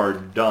you are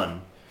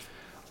done.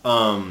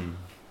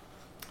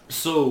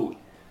 So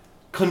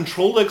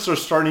control decks are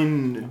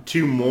starting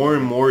to more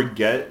and more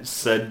get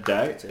said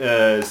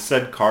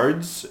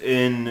cards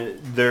in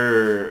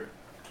their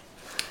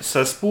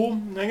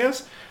cesspool, I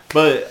guess.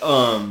 But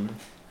I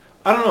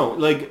don't know,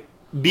 like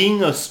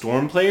being a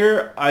Storm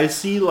player, I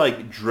see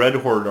like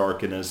Dreadhorde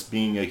Arcanist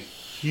being a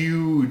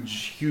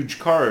huge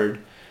card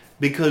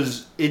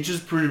because it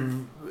just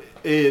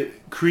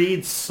it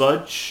creates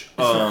such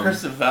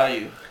recursive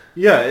value.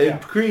 Yeah,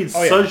 it creates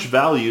such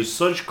value,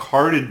 such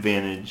card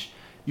advantage.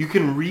 You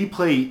can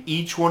replay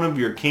each one of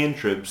your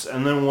cantrips,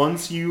 and then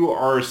once you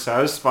are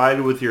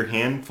satisfied with your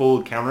handful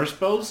of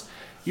counterspells,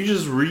 You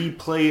just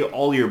replay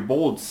all your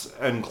bolts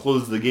and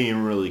close the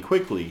game really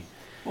quickly.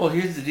 Well,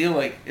 here's the deal,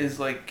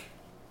 Dreadhorde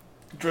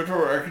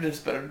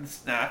Arcanist better than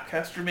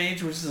Snapcaster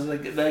Mage, which is an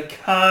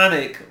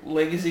iconic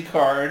legacy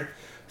card,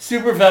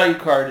 super value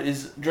card.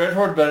 Is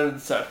Dreadhorde better than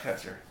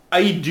Snapcaster?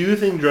 I do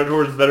think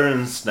Dreadhorde is better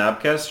than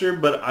Snapcaster,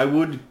 but I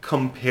would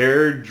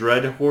compare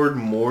Dreadhorde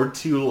more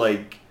to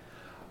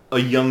a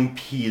young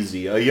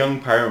Peasy, a young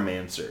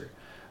Pyromancer.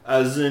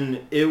 As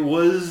in, it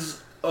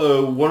was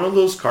one of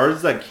those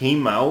cards that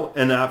came out,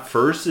 and at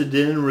first it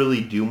didn't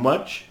really do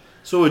much.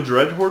 So a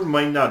Dreadhorde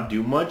might not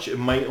do much. It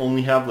might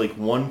only have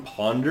one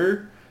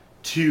Ponder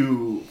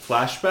to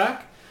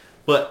flashback,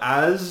 but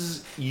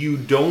as you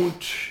don't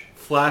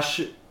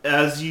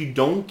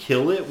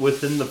kill it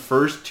within the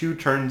first 2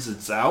 turns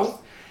it's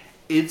out,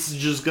 it's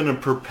just going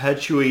to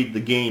perpetuate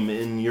the game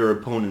in your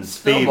opponent's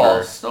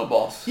favor.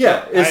 Snowballs.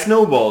 Yeah, it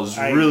snowballs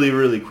really,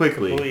 really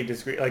quickly. I completely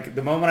disagree.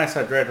 The moment I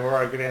saw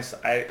Dreadhorde Arcanist,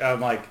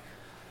 I'm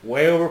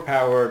way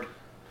overpowered,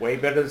 way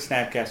better than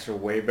Snapcaster,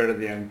 way better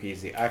than Young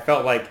Peasy. I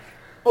felt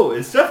oh,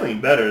 it's definitely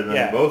better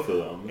than both of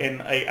them.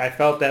 And I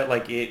felt that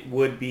it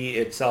would be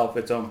itself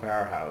its own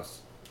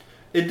powerhouse.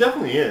 It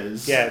definitely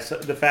is. Yeah, so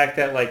the fact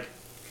that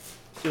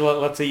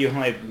let's say you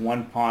only have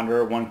 1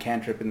 Ponder, 1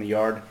 cantrip in the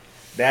yard,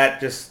 that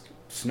just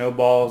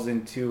snowballs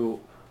into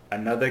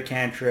another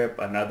cantrip,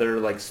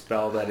 another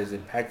spell that is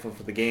impactful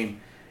for the game.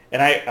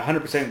 And I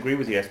 100% agree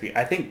with you, SB.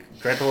 I think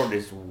Dreadhorde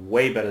is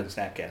way better than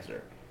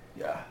Snapcaster.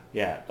 Yeah.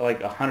 Yeah,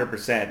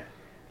 100%.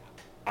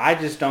 I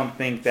just don't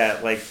think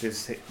that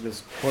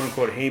this quote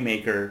unquote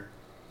haymaker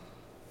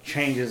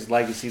changes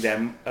Legacy,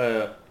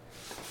 that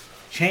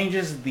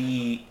changes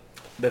the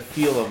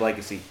feel of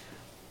Legacy.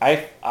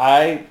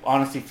 I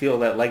honestly feel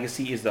that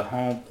Legacy is the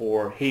home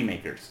for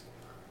haymakers.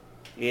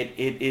 It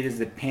is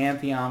the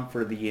pantheon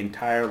for the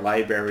entire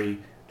library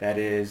that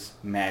is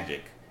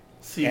Magic.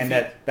 And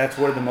that's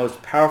where the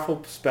most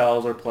powerful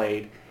spells are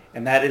played,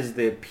 and that is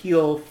the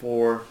appeal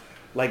for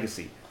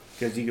Legacy,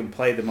 because you can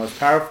play the most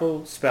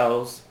powerful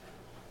spells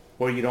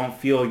where you don't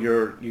feel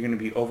you're going to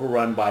be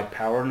overrun by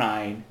Power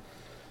 9.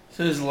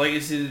 So is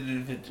Legacy the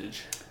new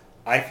Vintage?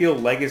 I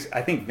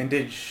think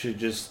Vintage should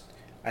just...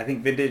 I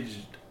think Vintage...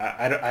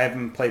 I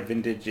haven't played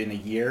Vintage in a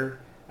year.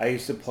 I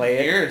used to play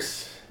it.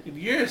 Years.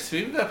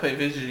 We've not played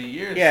Vintage in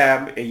years.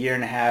 Yeah, a year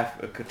and a half,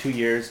 2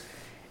 years.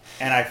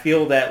 And I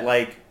feel that,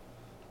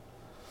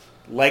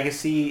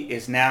 Legacy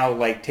is now,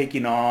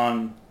 taking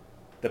on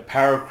the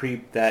power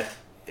creep that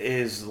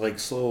is,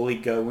 slowly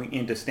going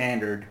into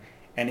Standard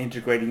and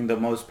integrating the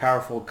most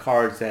powerful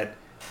cards that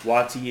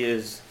WotC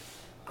is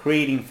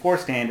creating for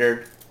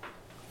Standard.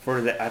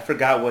 I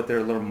forgot what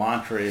their little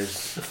mantra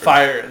is. The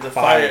fire.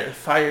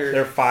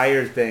 Their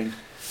fire thing.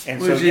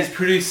 And which has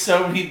produced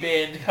so many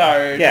banned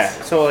cards. Yeah,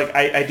 so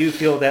I do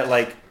feel that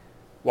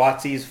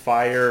WotC's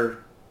fire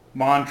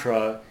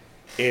mantra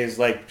is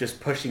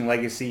just pushing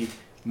Legacy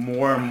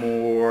more and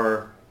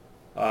more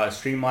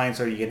streamlined,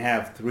 so you can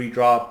have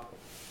 3-drop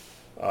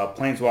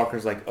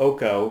planeswalkers like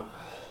Oko,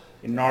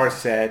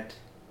 Narset,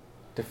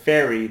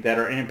 Teferi that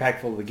are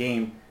impactful to the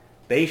game.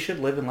 They should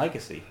live in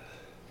Legacy.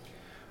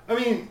 I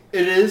mean,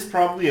 it is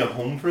probably a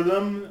home for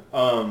them.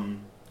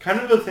 Kind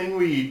of a thing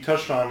we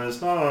touched on.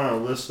 It's not on our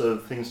list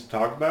of things to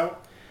talk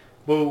about,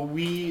 but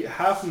we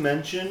have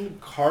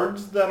mentioned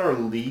cards that are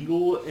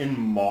legal in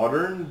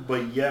Modern,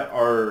 but yet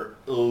are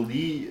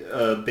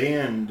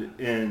banned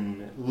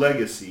in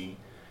Legacy.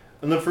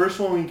 And the first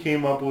one we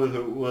came up with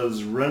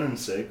was Wrenn and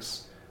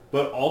 6,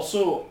 but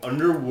also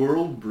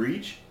Underworld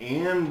Breach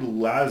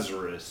and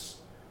Lazarus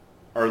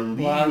are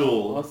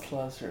legal. What's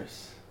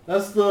Lazarus?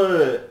 That's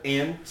the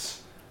ant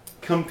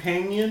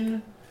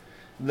companion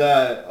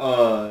that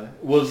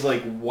was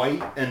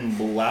white and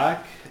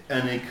black,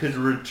 and it could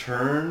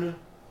return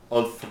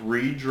a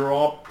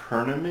 3-drop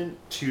permanent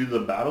to the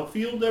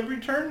battlefield every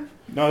turn.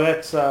 No,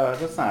 that's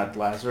not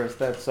Lazarus.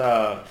 That's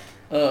are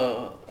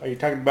you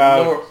talking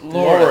about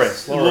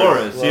Loris?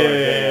 Loris,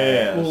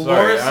 yeah. Well,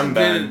 Sorry, I'm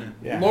bad.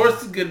 Yeah.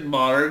 Loris is good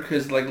Modern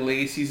because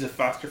Legacy's a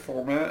faster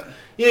format.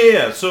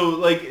 Yeah. So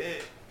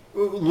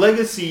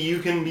Legacy, you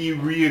can be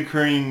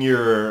reoccurring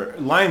your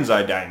Lion's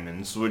Eye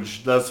Diamonds,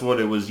 which that's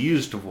what it was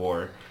used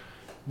for.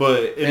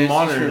 But in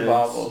Modern, it's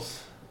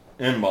baubles.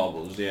 And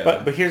baubles, yeah.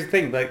 But here's the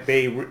thing: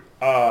 they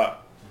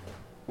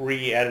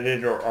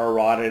re-edited or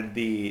rotted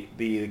the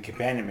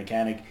companion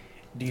mechanic.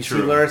 Do you see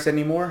Luris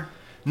anymore?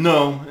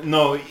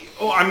 No.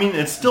 Oh, I mean,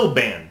 it's still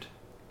banned.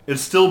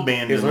 It's still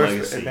banned in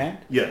Legacy. Is banned?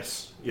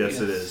 Yes, it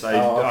is.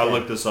 I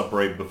looked this up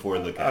right before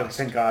the cast. Oh,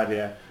 thank God,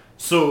 yeah.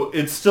 So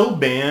it's still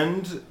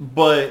banned,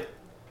 but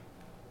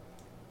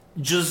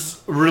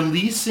just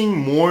releasing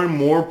more and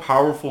more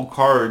powerful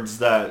cards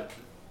that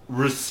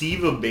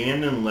receive a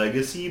ban in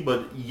Legacy,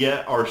 but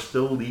yet are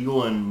still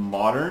legal in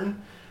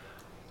Modern,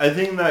 I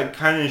think that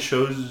kind of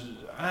shows...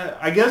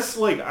 I guess,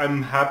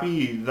 I'm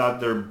happy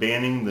that they're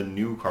banning the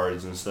new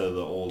cards instead of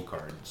the old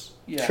cards.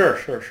 Yeah.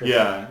 Sure.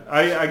 Yeah,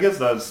 I guess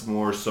that's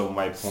more so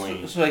my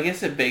point. So I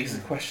guess it begs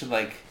the question,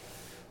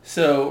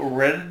 so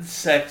Wrenn and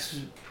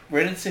 6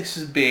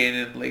 was banned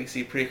in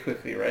Legacy pretty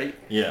quickly, right?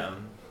 Yeah.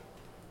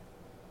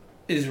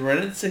 Is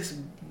Renin 6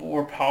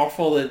 more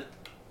powerful than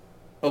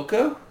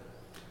Oko?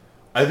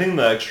 I think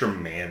the extra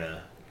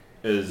mana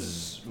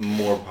is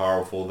more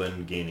powerful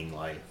than gaining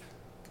life.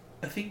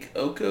 I think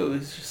Oko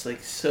is just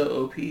like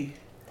so OP.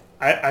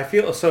 I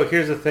feel so.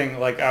 Here's the thing,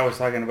 like I was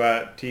talking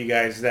about to you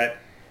guys, that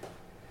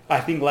I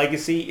think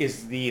Legacy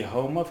is the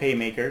home of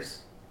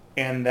haymakers,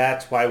 and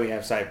that's why we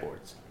have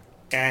sideboards.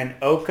 And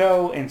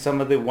Oko and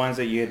some of the ones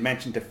that you had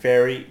mentioned,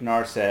 Teferi,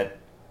 Narset,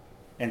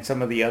 and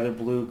some of the other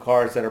blue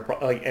cards that are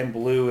like, and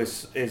blue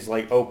is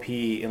like OP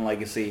in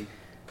Legacy.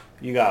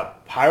 You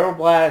got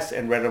Pyroblast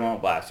and Red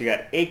Element Blast. You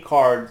got 8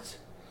 cards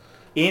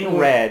in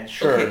red,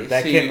 sure,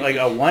 that can like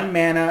a 1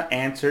 mana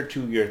answer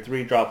to your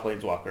 3-drop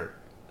Planeswalker.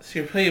 So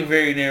you're playing a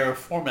very narrow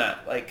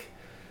format, like.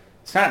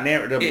 It's not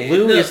narrow. The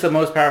blue is the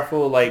most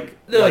powerful, like.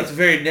 No, it's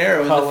very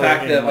narrow in the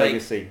fact that, like,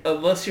 Legacy.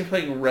 Unless you're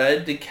playing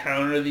red to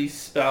counter these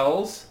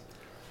spells.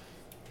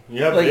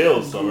 You have like,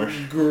 Veil Summer.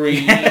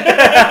 Green.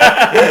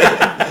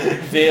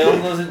 Veil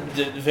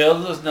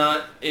does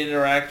not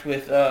interact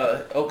with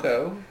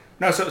Oko.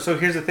 No, so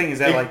here's the thing: is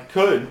that it like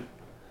could.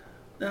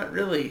 Not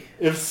really.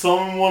 If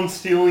someone's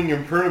stealing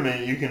your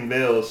permanent, you can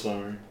Veil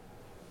Summer.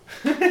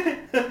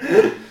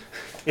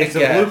 It's a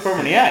blue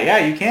permanent.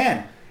 Yeah, you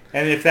can.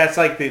 And if that's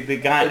like the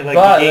guy, like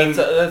but the game,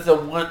 that's a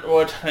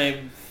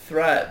one-time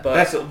threat.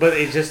 But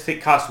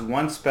it costs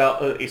 1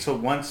 spell. So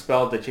 1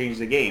 spell to change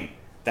the game.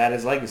 That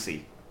is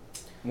Legacy.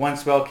 1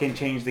 spell can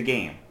change the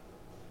game.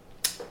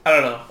 I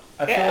don't know.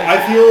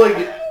 I feel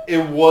like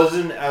it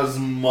wasn't as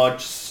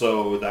much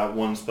so that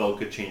 1 spell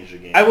could change the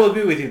game. I will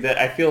agree with you that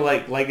I feel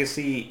like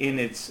Legacy in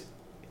its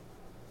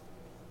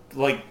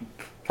like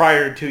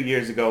prior to 2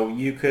 years ago,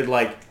 you could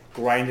like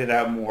grind it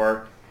out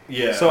more.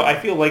 Yeah. So I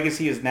feel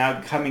Legacy is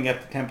now coming up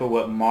the tempo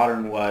what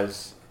Modern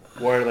was,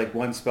 where like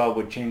 1 spell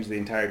would change the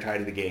entire tide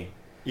of the game.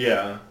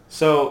 Yeah.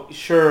 So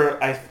sure,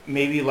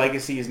 maybe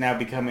Legacy is now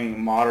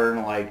becoming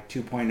Modern like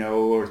 2.0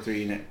 or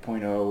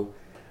 3.0,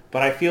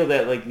 but I feel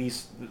that like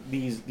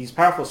these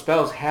powerful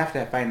spells have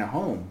to find a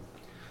home.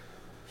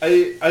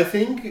 I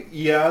think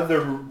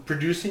they're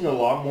producing a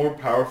lot more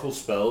powerful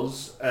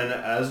spells, and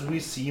as we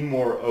see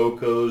more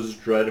Okos,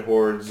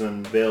 Dreadhordes,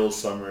 and Veil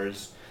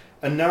Summers,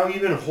 and now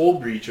even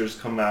Hull Breachers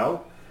come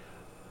out,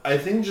 I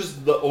think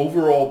just the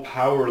overall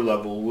power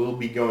level will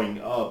be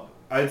going up.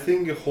 I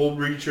think Hull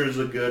Breacher is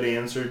a good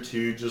answer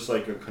to just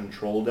like a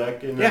control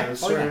deck in a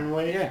certain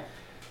way. Yeah.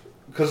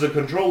 Because a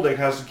control deck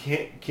has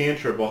to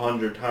cantrip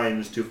 100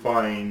 times to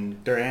find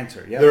their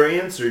answer. Yeah. Their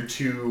answer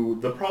to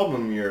the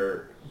problem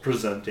you're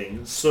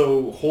presenting.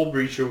 So Hull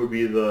Breacher would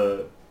be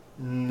the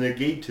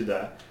negate to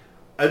that.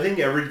 I think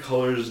every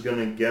color is going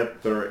to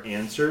get their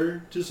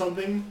answer to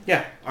something.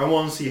 Yeah. I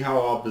want to see how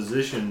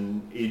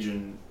Opposition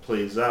Agent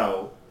plays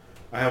out.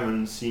 I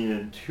haven't seen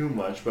it too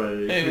much, but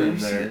here and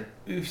there.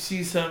 We've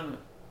seen some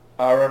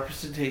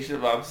representation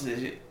of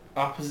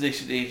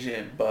opposition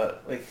agent,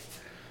 but like,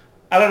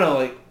 I don't know.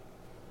 Like,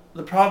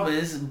 the problem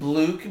is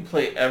blue can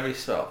play every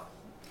spell.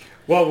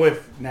 Well,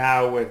 with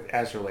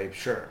Astrolabe,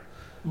 sure.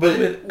 But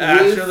with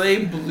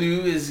Astrolabe,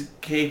 blue is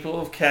capable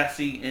of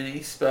casting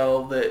any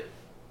spell that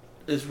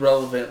is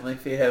relevant.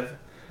 Like they have.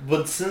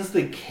 But since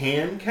they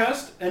can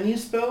cast any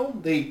spell,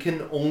 they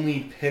can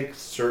only pick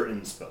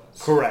certain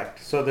spells.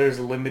 Correct. So there's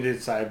a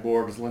limited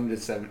sideboard, there's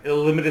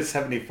limited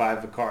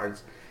 75 of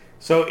cards.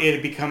 So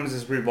it becomes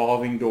this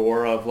revolving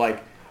door of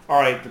like, all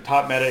right, the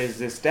top meta is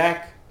this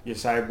deck. Your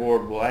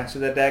sideboard will answer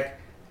that deck.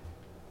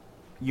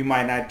 You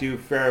might not do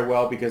very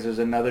well because there's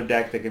another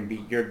deck that can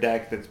beat your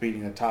deck that's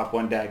beating the top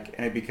one deck,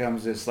 and it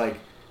becomes this like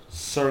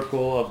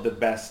circle of the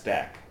best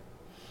deck.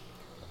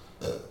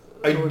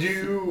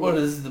 What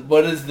is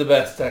the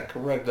best deck?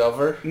 Rug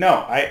Delver?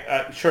 No,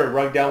 sure,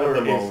 Rug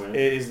Delver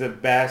is the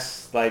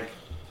best like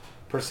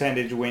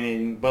percentage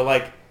winning, but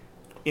like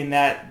in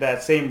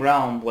that same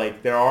realm,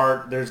 like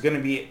there's going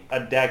to be a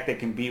deck that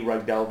can beat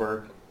Rug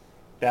Delver.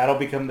 That'll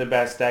become the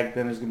best deck.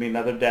 Then there's going to be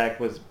another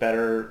deck with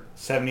better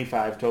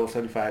 75 total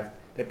 75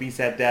 that beats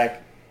that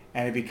deck,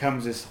 and it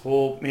becomes this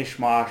whole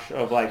mishmash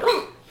of like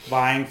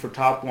vying for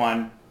top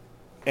one,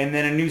 and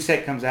then a new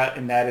set comes out,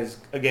 and that is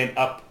again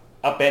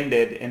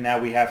upended, and now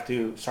we have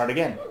to start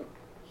again.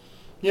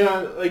 Yeah,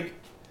 like,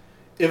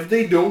 if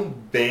they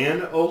don't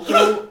ban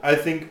Oko, I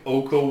think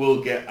Oko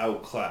will get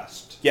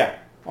outclassed. Yeah.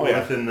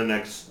 Within the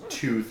next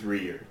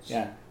 2-3 years.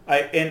 Yeah.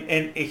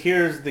 And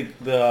here's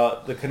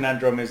the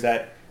conundrum is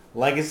that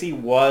Legacy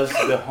was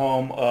the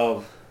home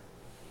of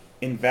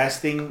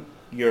investing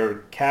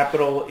your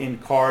capital in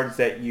cards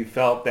that you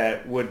felt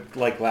that would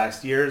like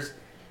last year's.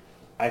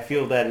 I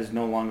feel that is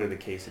no longer the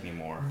case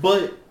anymore.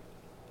 But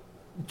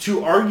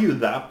to argue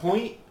that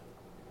point,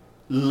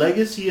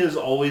 Legacy has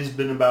always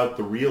been about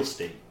the real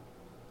estate.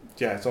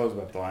 Yeah, it's always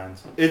about the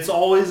lands. It's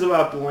always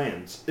about the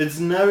lands. It's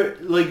never,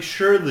 like,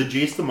 sure, the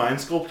Jace the Mind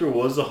Sculptor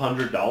was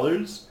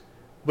 $100,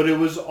 but it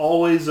was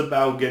always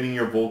about getting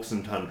your Volks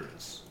and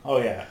Tundras. Oh,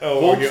 yeah.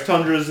 Volks,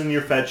 Tundras, and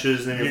your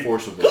Fetches, and your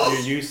Force of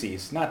Wills. Your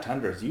UCs. Not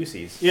Tundras,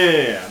 UCs.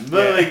 Yeah.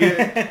 But,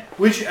 like,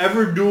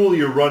 whichever duel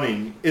you're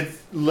running,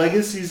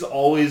 Legacy's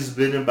always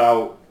been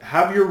about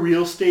have your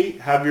real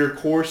estate, have your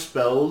core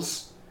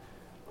spells,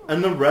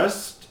 and the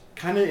rest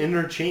kind of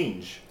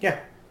interchange. Yeah.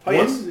 Oh,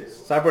 yes.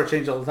 Sideboard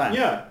change all the time.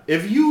 Yeah.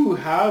 If you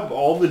have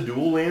all the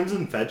dual lands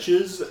and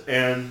fetches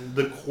and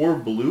the core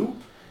blue,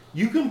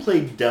 you can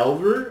play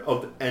Delver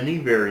of any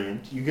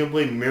variant. You can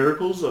play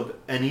Miracles of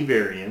any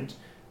variant.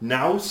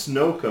 Now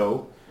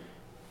Snowco.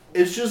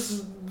 It's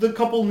just the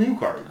couple new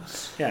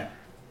cards. Yeah.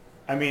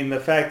 I mean, the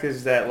fact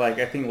is that, like,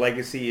 I think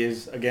Legacy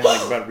is, again,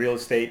 like, about real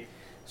estate.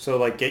 So,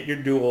 like, get your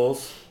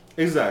duels.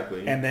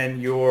 Exactly. And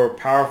then your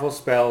powerful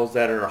spells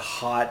that are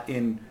hot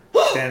in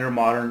Standard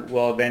Modern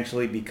will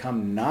eventually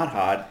become not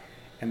hot.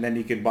 And then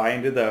you could buy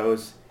into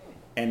those.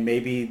 And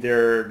maybe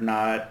they're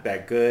not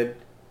that good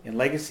in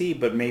Legacy,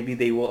 but maybe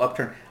they will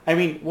upturn. I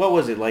mean, what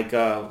was it? Like,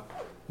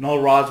 Null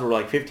Rods were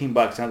like $15,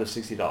 now they're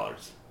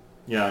 $60.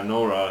 Yeah,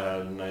 Nora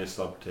had a nice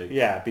uptick.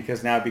 Yeah,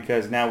 because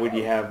now when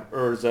you have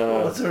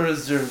Urza... What's a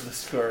reserve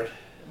list card?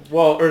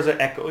 Well, Urza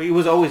Echo, it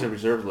was always a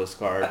reserve list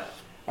card.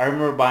 I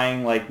remember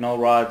buying, like, Null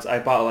Rods, I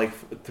bought,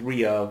 like,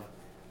 3 of,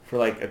 for,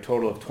 like, a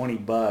total of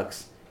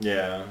 $20.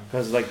 Yeah.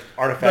 Because, like,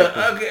 artifact...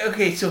 But,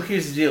 okay, so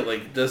here's the deal.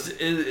 Like,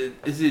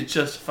 is it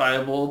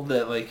justifiable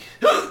that, like,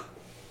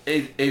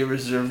 a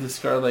reserve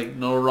list card like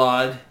Null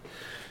Rod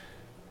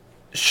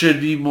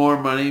should be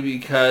more money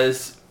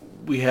because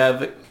we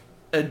have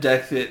a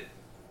deck that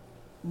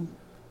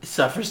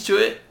suffers to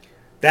it?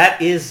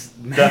 That is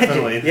magic.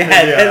 Definitely.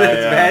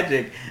 That's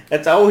magic.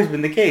 That's always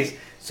been the case.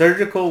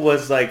 Surgical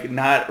was, like,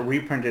 not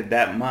reprinted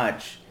that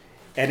much,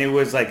 and it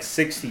was like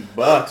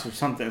 $60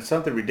 or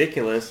something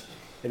ridiculous,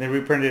 and they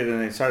reprinted it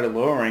and they started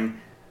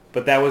lowering,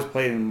 but that was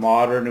played in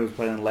Modern, it was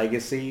played in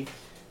Legacy,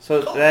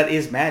 so that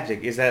is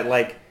magic. Is that,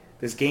 like,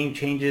 this game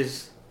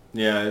changes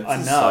Yeah, it's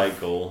enough. a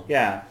cycle.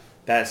 Yeah,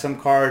 that some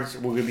cards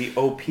will be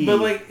OP.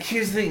 But, like,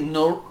 here's the thing.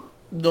 Null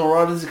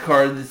Rod is a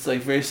card that's,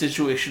 like, very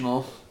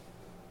situational.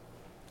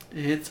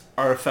 It hits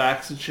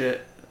artifacts and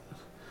shit.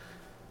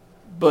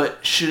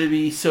 But should it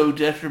be so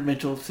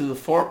detrimental to the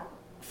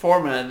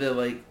format that,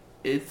 like,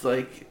 it's,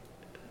 like,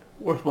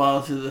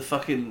 worthwhile to the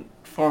fucking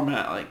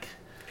format? Like,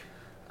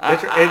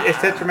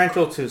 it's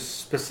detrimental to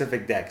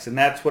specific decks, and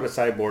that's what a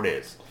sideboard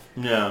is.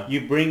 Yeah.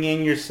 You bring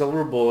in your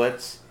silver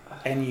bullets,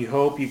 and you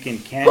hope you can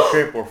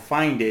cantrip or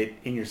find it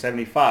in your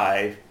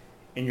 75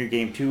 in your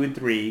game 2 and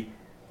 3,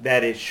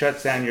 that it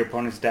shuts down your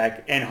opponent's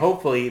deck, and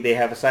hopefully they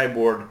have a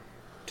sideboard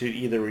to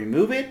either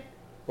remove it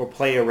or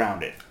play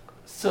around it.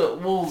 so,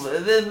 well,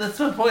 then that's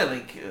my point.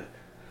 Like,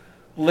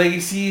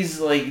 Legacy's,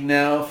 like,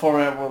 now a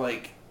format where,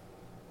 like,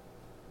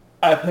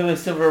 I play my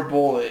silver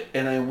bullet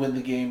and I win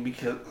the game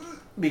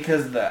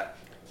because of that.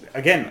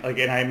 Again, like,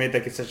 and I made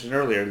that concession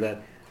earlier,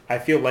 that I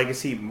feel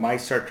Legacy might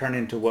start turning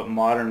into what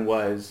Modern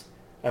was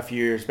a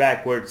few years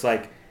back, where it's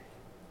like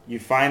you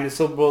find the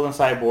silver bullet on the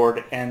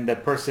sideboard and the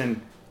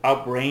person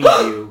outbrained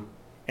you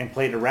and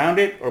played around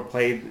it or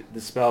played the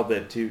spell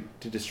to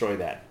destroy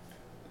that.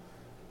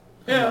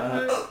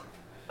 Yeah.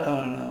 I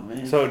don't know,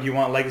 man. So do you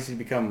want Legacy to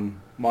become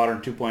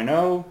Modern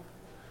 2.0?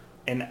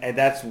 And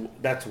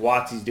that's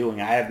WotC's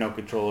doing. I have no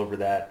control over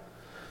that.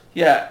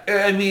 Yeah,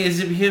 I mean,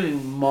 is it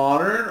becoming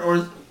modern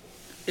or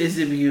is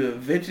it becoming a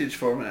vintage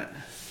format?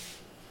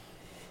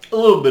 A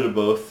little bit of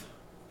both.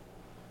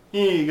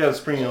 Yeah, you gotta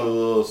sprinkle a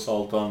little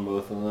salt on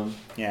both of them.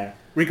 Yeah.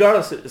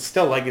 Regardless,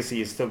 still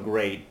Legacy is still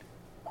great.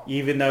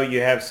 Even though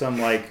you have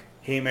some, like,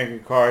 haymaker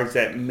cards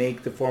that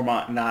make the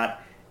format not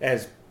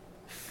as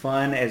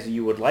fun as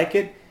you would like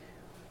it,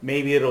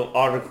 maybe it'll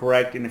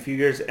autocorrect in a few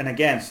years. And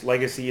again,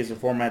 Legacy is a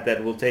format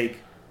that will take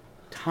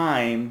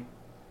time,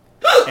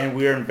 and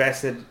we're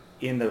invested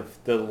in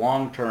the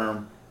long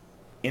term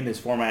in this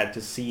format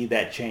to see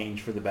that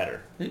change for the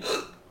better.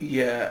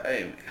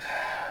 Yeah,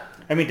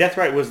 I mean,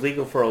 Deathrite was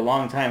legal for a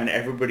long time, and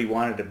everybody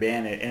wanted to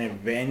ban it, and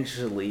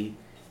eventually,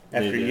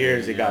 after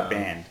years, it got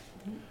banned.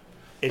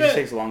 It just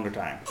takes a longer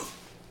time.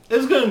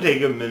 It's going to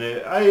take a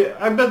minute.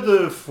 I bet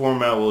the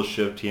format will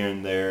shift here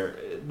and there.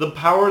 The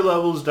power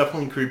level is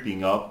definitely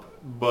creeping up,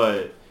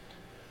 but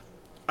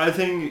I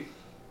think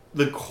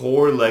the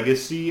core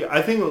Legacy,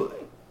 I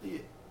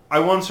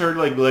once heard,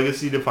 like,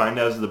 Legacy defined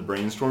as the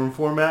Brainstorm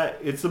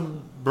format.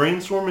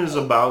 Brainstorm is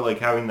about, like,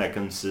 having that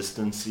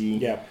consistency.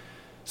 Yeah.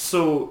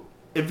 So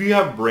if you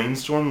have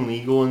Brainstorm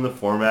legal in the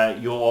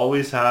format, you'll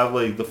always have,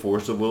 like, the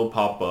Force of Will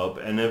pop up,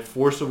 and if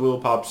Force of Will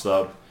pops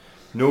up,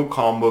 no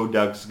combo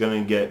deck's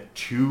gonna get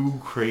too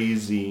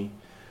crazy.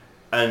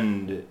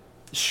 And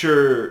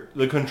sure,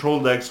 the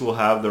control decks will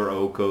have their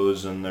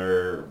Okos and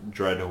their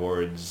Dread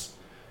Hordes,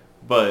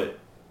 but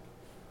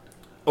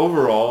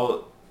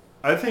overall,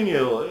 I think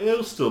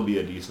it'll still be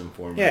a decent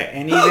format. Yeah,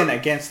 and even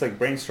against, like,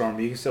 Brainstorm,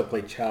 you can still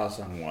play Chalice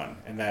on one,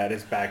 and that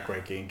is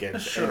backbreaking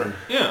against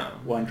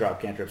one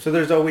drop cantrip. So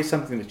there's always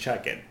something to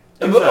check in.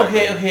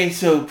 Exactly. Okay,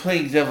 so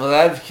playing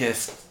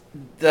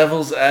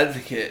Devil's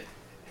Advocate,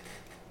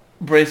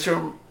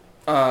 Brainstorm,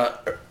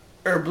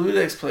 or Blue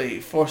decks play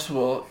Force of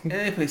Will, and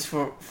they play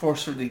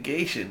Force of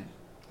Negation.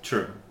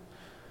 True.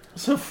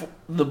 So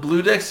the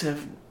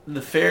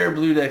fair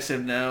Blue decks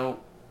have now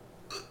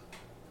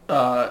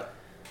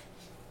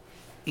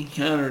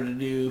encountered a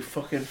new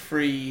fucking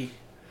free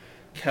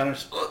counter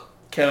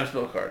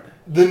counterspell card.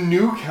 The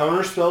new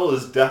counterspell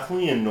is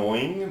definitely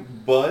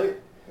annoying,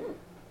 but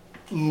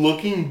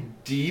looking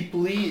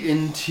deeply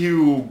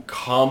into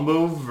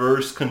combo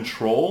versus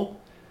control,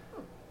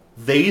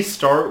 they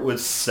start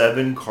with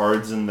 7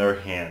 cards in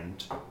their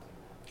hand,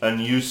 and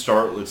you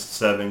start with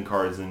 7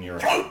 cards in your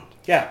hand.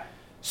 Yeah.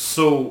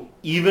 So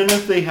even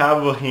if they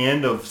have a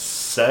hand of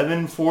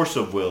 7 Force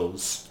of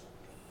Wills,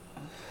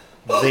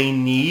 they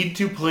need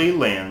to play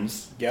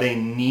lands. Yep. They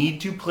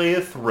need to play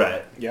a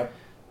threat. Yep.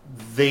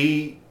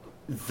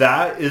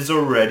 That is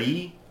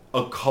already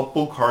a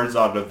couple cards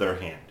out of their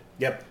hand.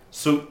 Yep.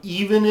 So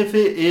even if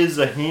it is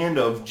a hand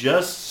of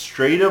just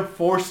straight up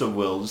Force of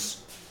Wills,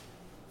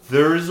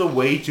 there is a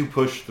way to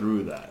push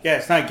through that. Yeah,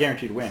 it's not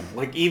guaranteed to win.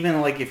 Like,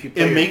 even like if you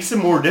play... It makes it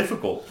more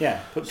difficult.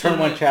 Yeah. Put turn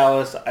 1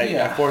 Chalice,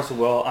 I Force of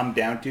Will, I'm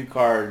down 2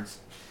 cards.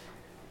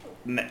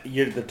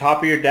 The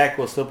top of your deck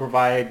will still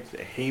provide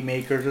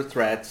haymakers or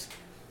threats,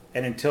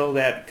 and until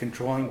that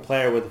controlling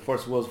player with the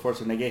Force of Will's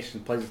Force of Negation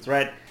plays a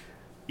threat,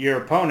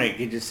 your opponent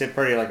can just sit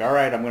pretty like, all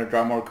right, I'm going to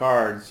draw more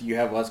cards. You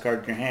have less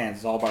cards in your hands.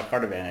 It's all about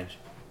card advantage.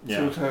 Yeah.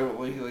 So we're talking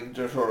about like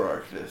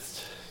Dreadhorde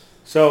Arcanist.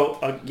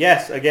 So,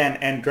 yes, again,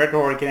 and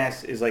Dreadhorde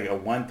Arcanist is like a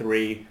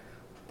 1/3.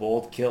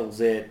 Bolt kills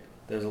it.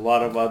 There's a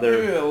lot of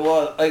other... Yeah, a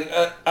lot. Like,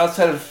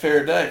 outside of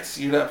fair decks,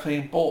 you're not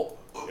playing Bolt.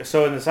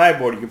 So in the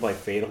sideboard, you can play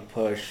Fatal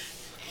Push,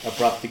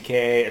 Abrupt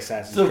Decay,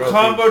 Assassin's Trophy. So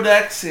combo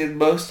decks and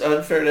most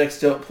unfair decks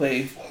don't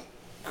play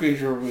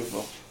creature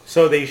removal.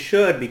 So they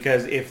should,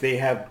 because if they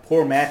have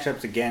poor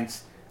matchups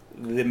against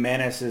the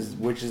Menaces,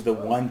 which is the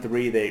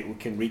 1/3 that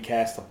can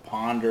recast a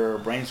Ponder or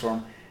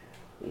Brainstorm,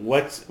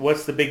 what's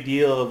the big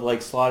deal of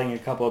like slotting a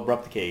couple of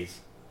Abrupt Decays?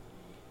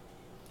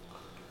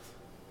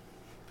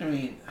 I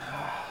mean,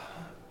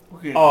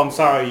 I'm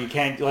sorry, you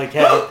can't like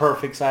have a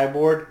perfect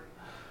sideboard.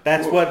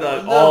 That's what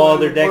all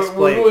other decks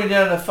play. We're going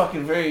down a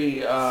fucking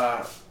very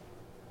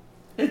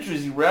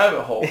interesting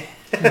rabbit hole.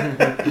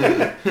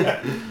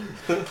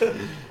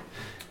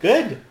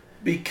 Good.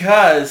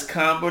 Because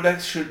combo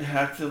decks shouldn't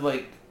have to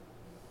like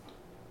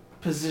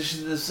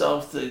position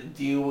themselves to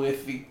deal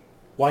with the...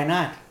 Why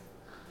not?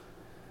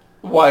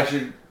 Why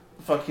should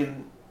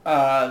fucking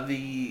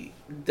the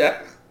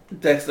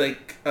decks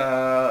like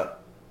turn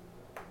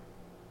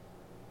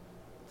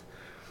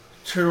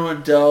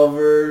 1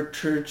 Delver,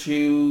 turn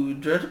 2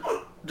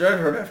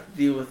 Dreadhorde have to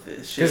deal with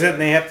this shit? Because then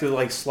they have to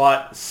like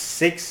slot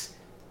 6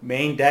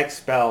 main deck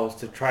spells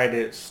to try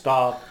to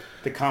stop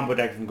the combo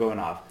deck from going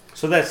off.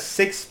 So that's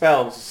 6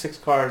 spells, 6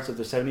 cards of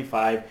the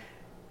 75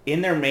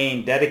 in their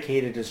main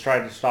dedicated to try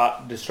to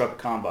disrupt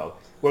combo.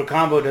 Where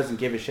combo doesn't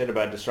give a shit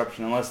about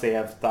disruption unless they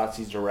have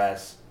Thoughtseize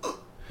Duress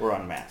or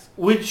Unmask.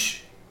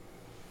 Which,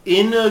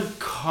 in a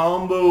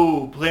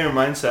combo player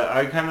mindset,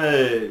 I kind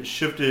of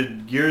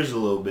shifted gears a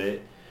little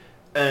bit.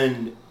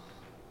 And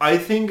I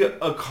think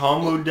a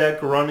combo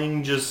deck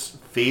running just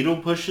Fatal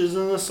Pushes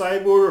in the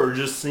sideboard or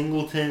just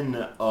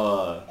singleton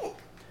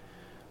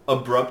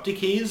Abrupt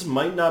Decays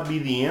might not be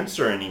the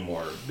answer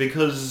anymore.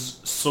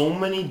 Because so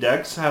many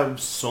decks have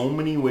so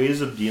many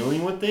ways of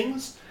dealing with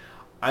things.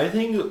 I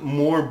think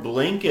more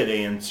blanket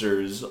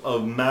answers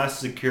of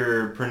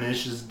Massacre,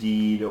 Pernicious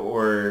Deed,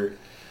 or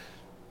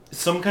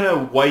some kind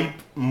of wipe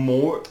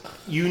more.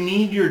 You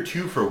need your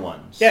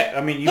 2-for-1s. Yeah,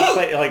 I mean,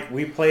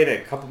 we played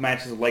a couple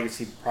matches of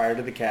Legacy prior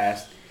to the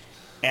cast,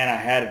 and I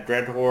had a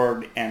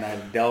Dreadhorde and I had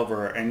a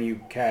Delver, and you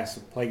cast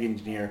a Plague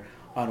Engineer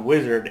on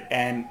Wizard,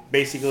 and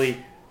basically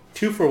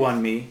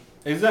 2-for-1 me.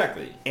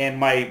 Exactly. And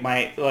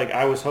my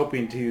I was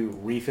hoping to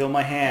refill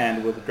my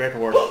hand with a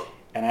Dreadhorde,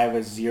 and I have a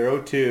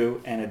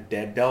 0/2 and a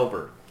dead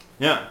Delver.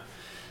 Yeah.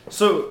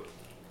 So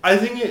I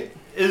think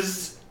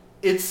it's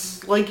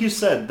like you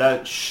said,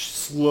 that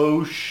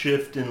slow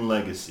shift in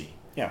Legacy.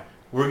 Yeah.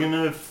 We're going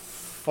to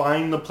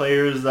find the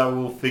players that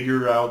will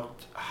figure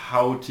out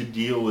how to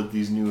deal with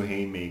these new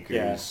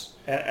haymakers.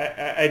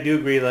 Yeah. I do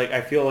agree. Like, I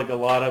feel like a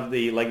lot of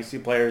the Legacy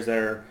players that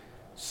are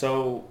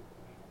so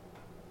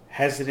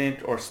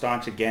hesitant or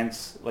staunch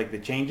against like the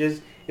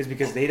changes is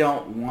because they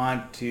don't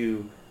want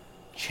to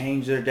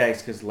change their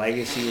decks, because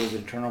Legacy was an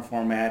eternal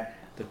format.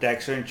 The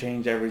decks shouldn't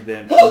change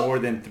everything more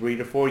than 3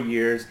 to 4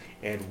 years,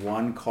 and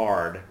one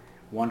card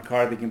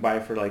they can buy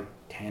for like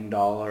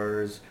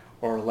 $10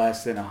 or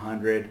less than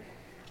 $100.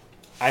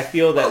 I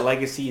feel that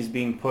Legacy is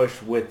being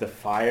pushed with the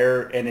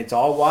fire, and it's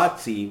all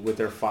WotC with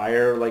their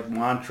fire like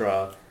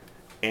mantra,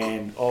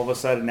 and all of a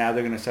sudden now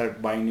they're going to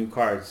start buying new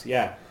cards.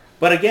 Yeah,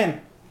 but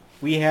again,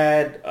 we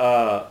had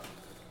a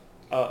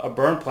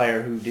burn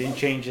player who didn't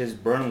change his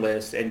burn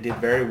list and did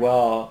very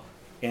well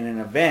in an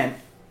event,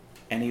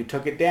 and he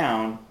took it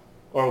down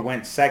or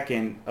went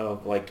second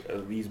of like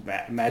these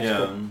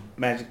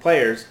magic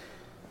players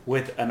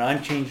with an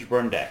unchanged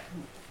burn deck.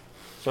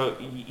 So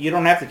you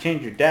don't have to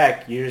change your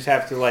deck. You just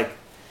have to like,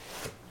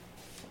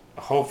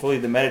 hopefully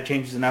the meta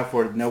changes enough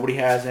where nobody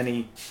has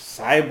any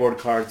sideboard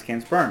cards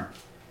against burn.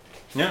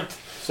 Yeah.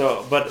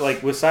 So, but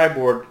like with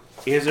sideboard,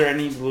 is there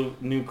any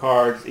new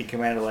cards in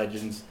Commander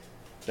Legends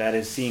that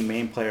is seeing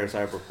main player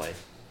sideboard play?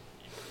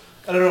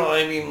 I don't know.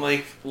 I mean,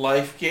 like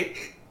Life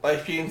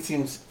life game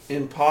seems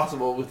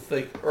impossible with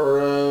like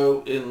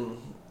Uro and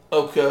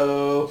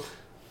Oko.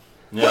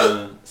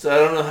 Yeah. So I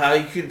don't know how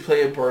you could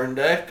play a burn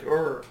deck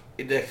or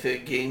a deck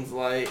that gains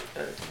life.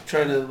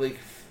 Trying to like.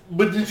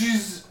 But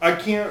I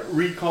can't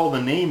recall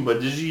the name, but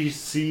did you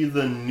see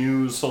the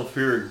new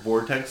Sulfuric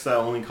Vortex that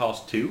only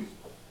costs 2?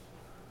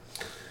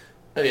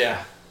 Oh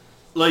yeah.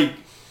 Like,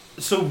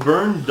 so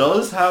Burn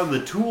does have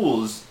the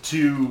tools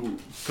to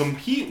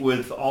compete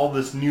with all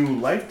this new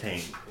life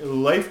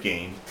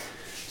gain.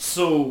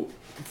 So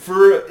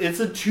it's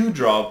a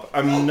 2-drop.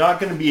 I'm not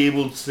going to be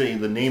able to say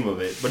the name of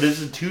it, but it's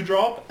a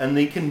 2-drop, and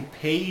they can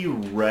pay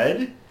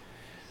red,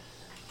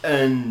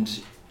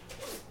 and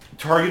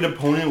target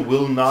opponent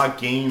will not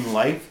gain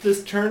life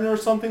this turn or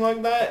something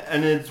like that,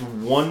 and it's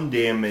 1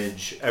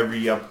 damage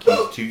every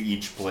upkeep to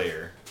each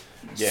player.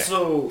 Yeah.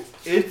 So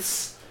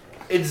it's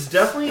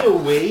definitely a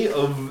way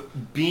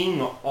of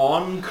being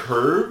on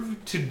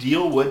curve to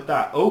deal with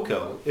that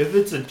Oko. If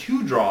it's a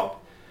 2-drop,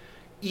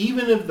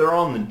 even if they're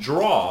on the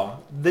draw,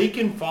 they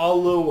can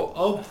follow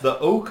up the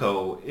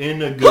Oko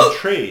in a good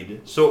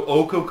trade. So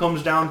Oko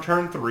comes down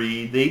turn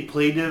 3, they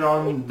played it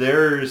on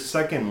their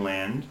second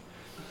land.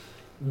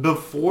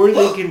 Before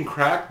they can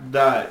crack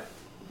that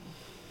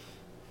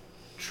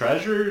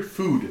treasure,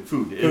 food.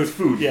 It's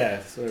food.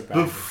 Yeah.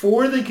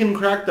 Before they can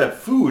crack that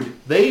food,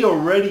 they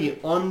already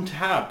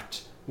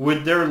untapped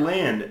with their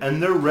land,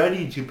 and they're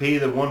ready to pay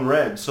the 1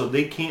 red, so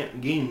they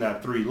can't gain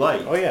that 3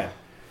 life. Oh yeah.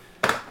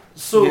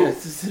 So yeah,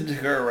 it's a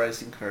Zendikar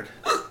Rising card.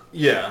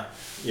 yeah,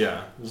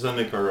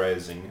 Zendikar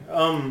Rising.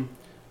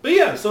 But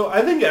yeah, so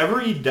I think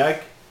every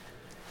deck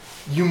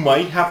you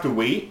might have to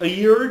wait a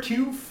year or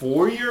 2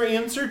 for your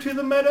answer to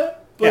the meta,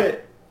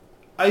 but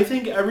I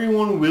think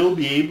everyone will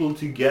be able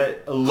to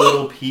get a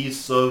little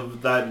piece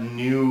of that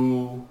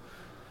new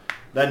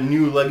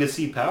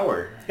legacy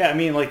power. Yeah, I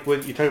mean, like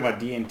what you're talking about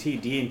D&T.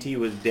 D&T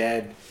was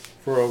dead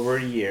for over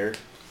a year.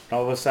 And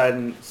all of a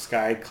sudden,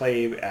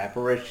 Skyclave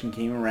Apparition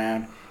came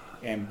around,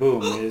 and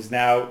boom, it is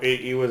now.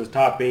 It was a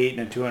top 8 in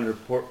a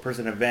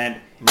 200-person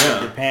event in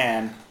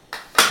Japan.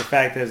 The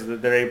fact is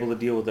that they're able to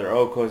deal with their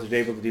Okos,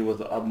 they're able to deal with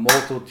a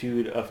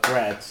multitude of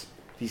threats,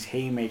 these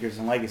haymakers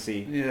in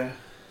Legacy. Yeah.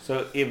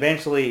 So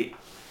eventually,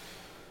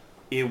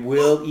 it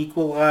will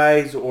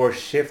equalize or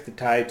shift the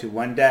tide to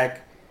one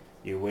deck.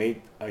 You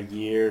wait a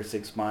year,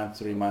 6 months,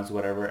 3 months,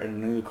 whatever,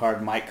 and a new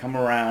card might come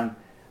around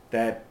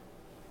that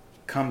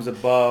comes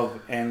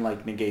above and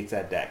like negates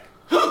that deck.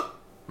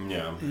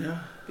 Yeah.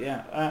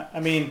 Yeah.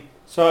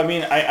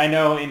 I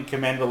know in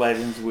Commander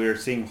Legends we're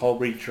seeing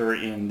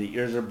Hullbreacher in the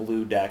Urza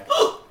Blue deck.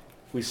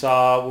 We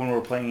saw when we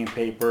were playing in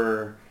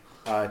paper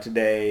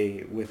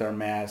today with our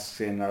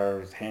masks and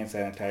our hand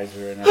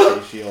sanitizer and our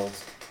face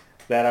shields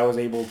that I was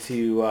able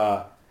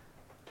to,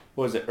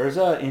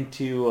 Urza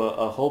into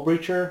a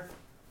Hullbreacher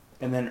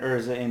and then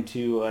Urza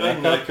into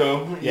an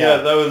Echo. Yeah,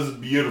 that was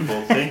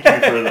beautiful. Thank you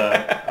for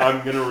that.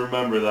 I'm going to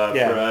remember that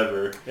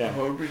forever. Yeah.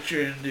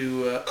 Hullbreacher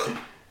into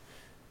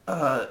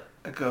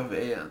Echo of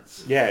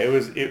Aeons. Yeah, what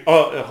was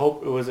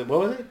it?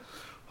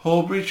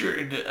 Hullbreacher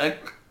into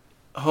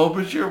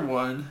Hullbreacher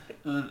 1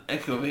 and then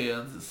Echo of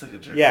Aeons the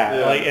second turn.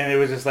 Yeah, and it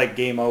was just like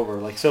game over.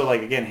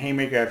 Again,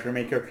 Haymaker after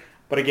Haymaker.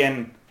 But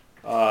again,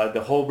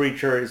 the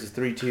Hullbreacher is a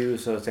 3/2,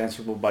 so it's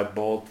answerable by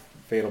both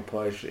Fatal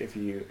Push.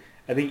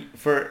 I think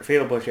for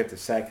Fatal Push you have to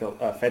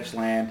fetch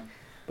land.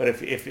 But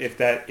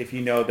if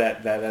you know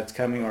that's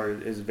coming or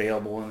is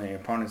available in the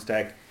opponent's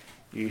deck,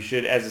 you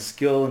should, as a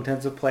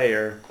skill-intensive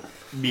player,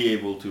 be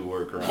able to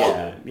work around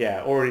it.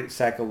 Yeah, or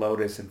sack a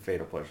Lotus and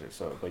Fatal Push it.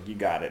 So, you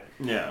got it.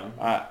 Yeah.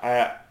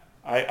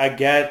 I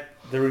get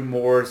the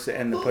remorse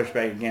and the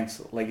pushback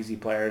against Legacy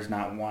players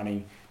not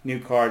wanting new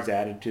cards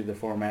added to the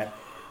format.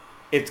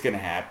 It's going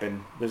to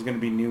happen. There's going to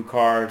be new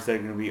cards that are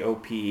going to be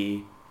OP,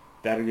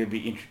 that are going to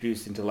be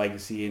introduced into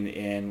Legacy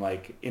and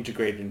like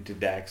integrated into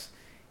decks.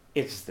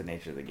 It's just the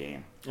nature of the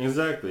game.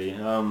 Exactly.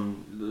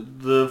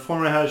 The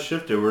format has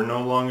shifted. We're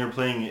no longer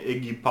playing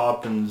Iggy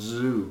Pop and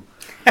Zoo.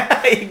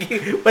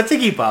 What's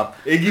Iggy Pop?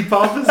 Iggy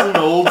Pop is an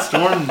old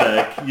Storm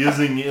deck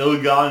using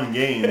ill-gotten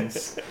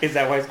gains. Is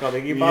that why it's called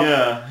Iggy Pop?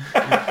 Yeah.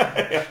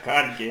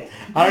 God,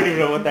 I don't even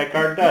know what that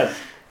card does.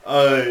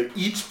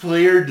 Each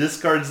player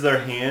discards their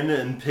hand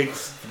and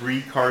picks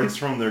 3 cards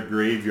from their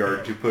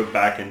graveyard to put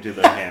back into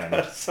their hand.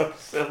 That's so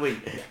silly.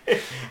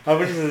 How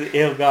much does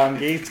ill-gotten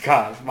gains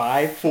cost?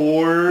 5?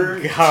 4,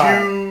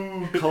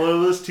 2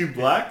 colorless, 2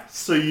 black.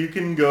 So you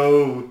can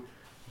go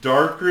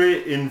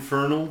Darkrit,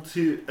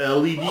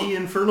 LED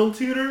Infernal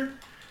Tutor,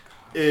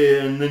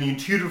 and then you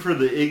tutor for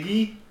the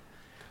Iggy,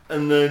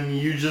 and then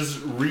you just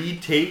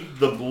retake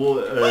the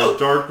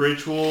Dark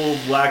Ritual,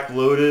 Black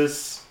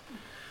Lotus,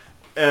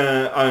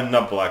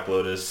 not Black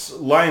Lotus,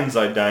 Lion's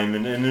Eye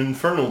Diamond, and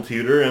Infernal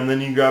Tutor, and then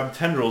you grab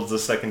Tendrils the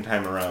second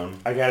time around.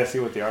 I gotta see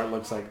what the art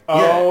looks like.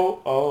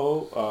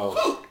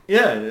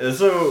 Yeah,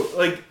 so,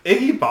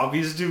 Iggy Pop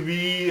used to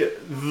be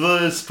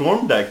the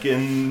Storm deck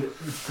in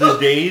the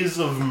days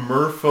of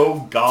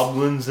Merfolk,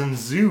 Goblins, and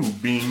Zoo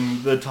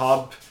being the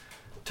top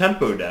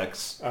tempo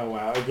decks. Oh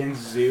wow!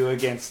 Against Zoo,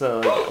 against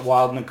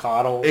Wild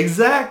Nacatl.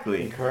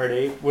 Exactly.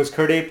 Kirdape. Was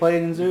Kirdape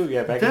playing in Zoo?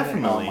 Yeah, back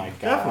Definitely. then. Oh my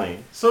god.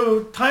 Definitely.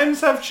 So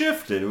times have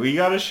shifted. We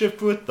got to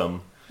shift with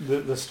them.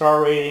 The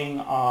star rating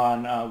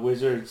on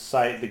Wizard's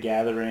site, The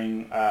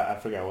Gathering, I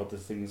forgot what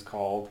this thing is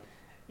called,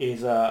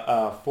 is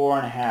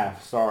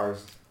 4.5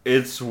 stars.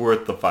 It's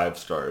worth the 5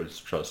 stars.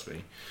 Trust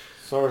me.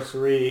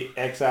 Sorcery,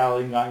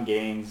 exile Ingon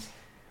gains,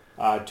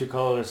 2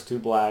 colorless, 2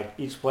 black.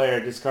 Each player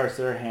discards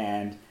their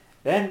hand.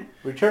 Then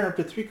return up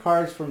to 3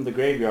 cards from the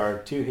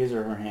graveyard to his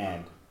or her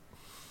hand.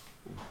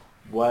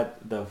 What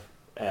the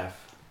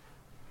F?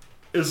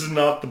 This is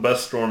not the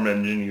best Storm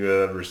engine you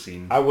have ever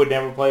seen. I would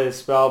never play this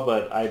spell,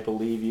 but I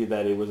believe you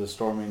that it was a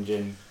Storm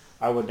engine.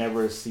 I would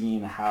never have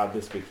seen how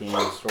this became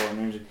a Storm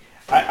engine.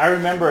 I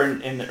remember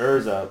in the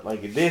Urza,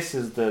 like this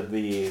is the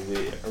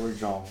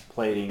original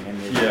plating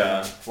and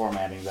the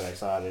formatting that I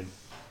saw it in.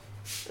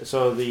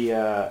 So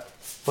the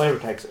flavor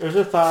text.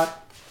 Urza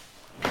thought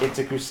it's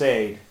a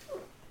crusade.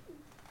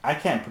 I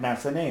can't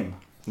pronounce the name.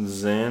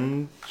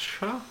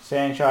 Zancha?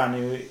 Sancha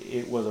knew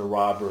it was a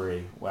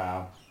robbery.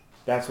 Wow.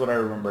 That's what I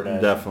remembered as.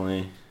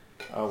 Definitely.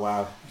 Oh,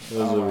 wow. It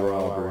was a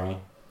robbery.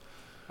 Wow.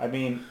 I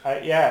mean,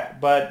 yeah,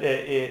 but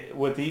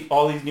with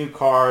all these new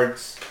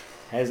cards,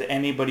 has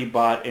anybody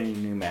bought any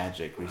new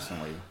Magic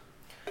recently?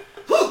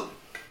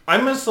 I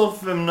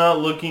myself am not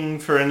looking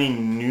for any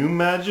new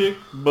Magic,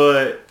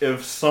 but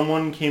if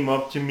someone came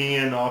up to me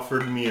and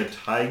offered me a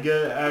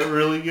Taiga at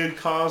really good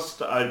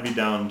cost, I'd be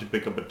down to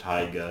pick up a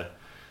Taiga.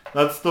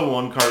 That's the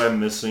one card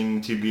I'm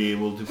missing to be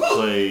able to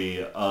play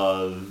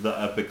the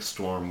Epic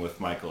Storm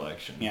with my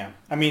collection. Yeah.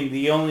 I mean,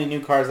 the only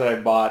new cards that I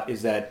bought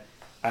is that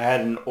I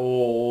had an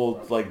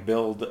old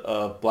build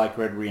of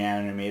Black-Red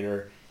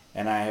Reanimator,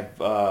 and I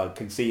have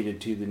conceded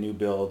to the new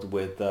build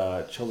with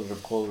Children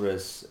of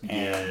Colress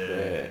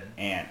and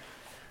Ant.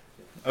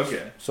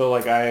 Okay. So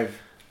I've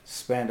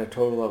spent a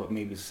total of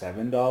maybe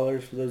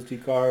 $7 for those 2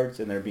 cards,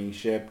 and they're being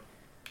shipped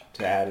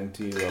to add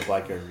into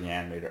Black-Red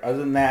Reanimator. Other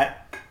than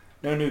that,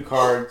 no new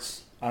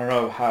cards. I don't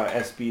know how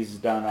SB's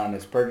done on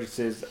his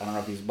purchases. I don't know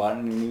if he's bought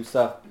any new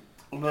stuff.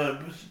 About a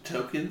bunch of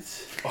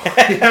tokens.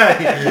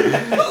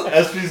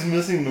 SB's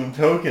missing them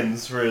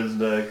tokens for his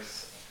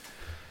decks.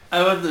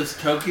 I want those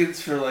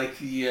tokens for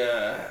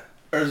the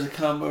Urza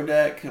combo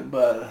deck,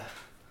 but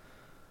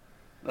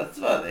that's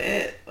about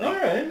it.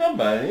 Alright, not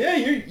bad. Yeah,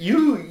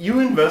 you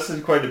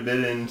invested quite a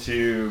bit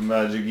into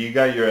Magic. You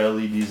got your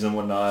LEDs and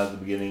whatnot at the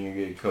beginning of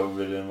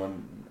COVID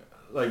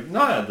and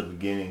not at the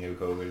beginning of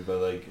COVID,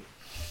 but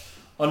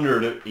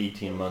under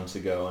 18 months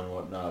ago and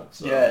whatnot.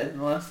 So. Yeah, in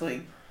the last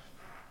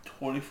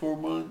 24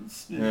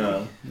 months.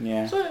 Yeah.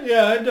 Yeah. So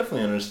yeah, I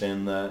definitely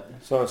understand that.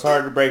 So it's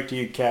hard to break to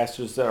you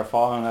casters that are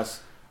following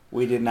us.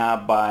 We did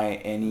not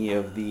buy any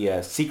of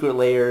the secret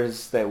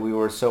layers that we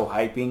were so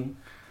hyping.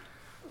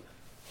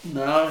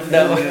 No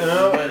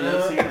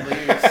secret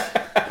layers.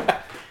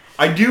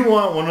 I do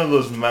want one of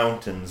those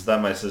mountains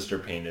that my sister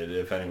painted,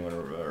 if anyone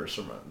remembers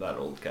from that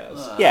old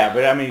cast. Yeah,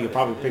 but I mean, you could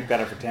probably pick that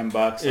up for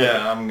 $10.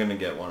 Yeah, I'm going to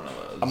get one of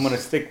those. I'm going to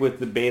stick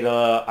with the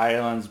Beta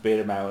Islands,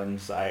 Beta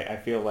Mountains. I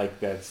feel like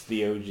that's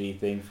the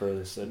OG thing for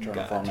this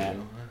Eternal format.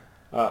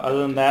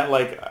 Other than that,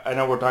 I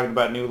know we're talking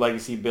about new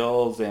Legacy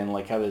builds and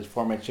how the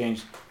format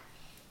changed.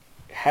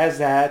 Has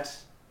that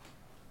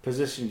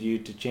positioned you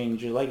to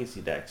change your Legacy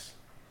decks?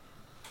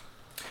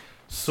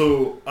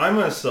 So, I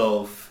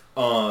myself...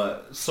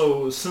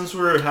 so since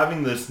we're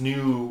having this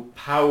new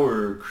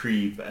power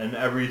creep and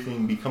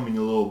everything becoming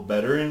a little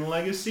better in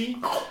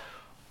Legacy,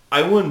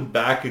 I went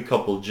back a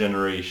couple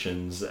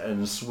generations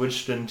and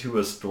switched into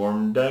a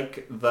Storm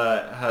deck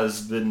that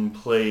has been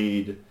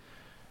played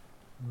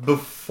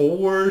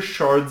before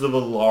Shards of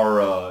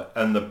Alara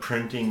and the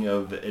printing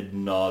of Ad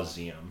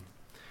Nauseam.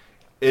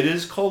 It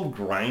is called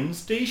Grind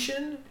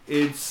Station.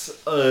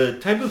 It's a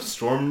type of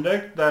Storm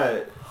deck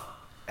that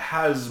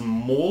has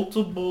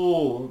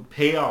multiple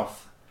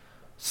payoff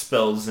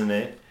spells in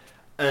it,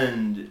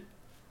 and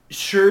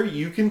sure,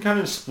 you can kind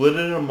of split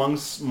it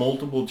amongst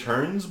multiple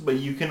turns, but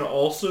you can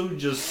also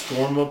just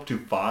storm up to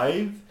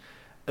 5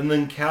 and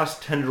then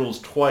cast Tendrils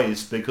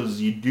twice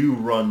because you do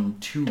run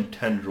 2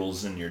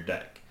 Tendrils in your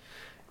deck.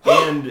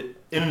 And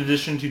in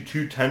addition to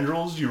 2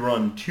 Tendrils, you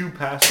run 2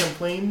 Passing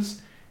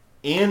Flames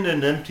and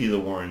an Empty the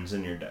Warrens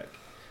in your deck.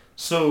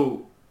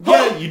 So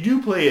yeah, you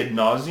do play Ad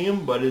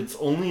Nauseam, but it's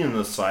only in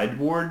the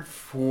sideboard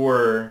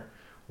for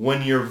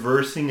when you're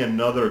versing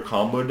another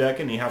combo deck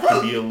and you have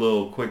to be a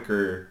little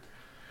quicker.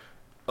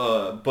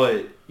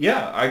 But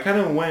yeah, I kind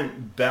of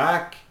went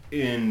back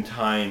in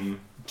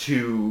time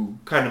to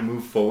kind of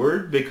move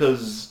forward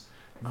because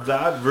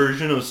that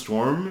version of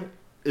Storm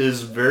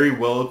is very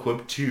well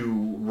equipped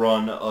to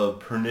run a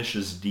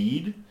Pernicious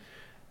Deed,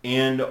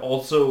 and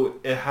also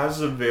it has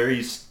a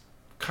very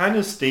kind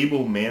of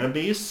stable mana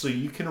base, so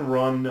you can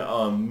run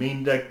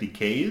main deck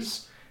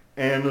Decays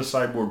and a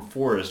sideboard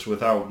Forest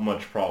without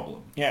much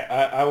problem.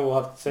 Yeah, I will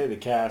have to say the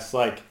cast,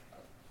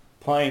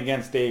 playing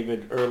against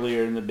David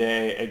earlier in the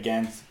day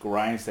against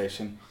Grind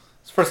Station,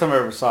 it's the first time I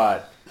ever saw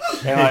it.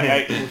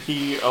 And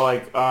he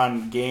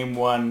on game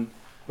 1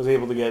 was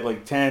able to get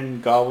like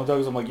 10 Goblin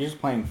Tokens. I'm like, you're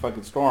just playing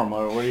fucking Storm. What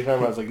are you talking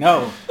about? I was like,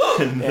 no.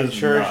 And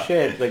sure as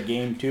shit, like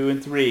game 2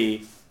 and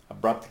 3,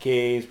 Abrupt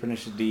Decays,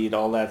 Pernicious Deed,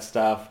 all that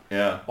stuff.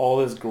 Yeah. All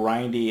this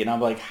grindy. And I'm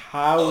like,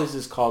 how is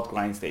this called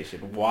Grind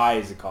Station? Why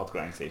is it called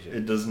Grind Station?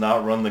 It does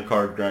not run the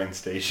card grind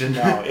station.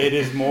 No, it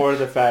is more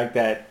the fact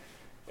that,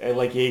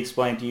 like he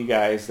explained to you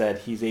guys, that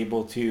he's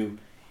able to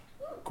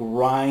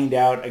grind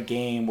out a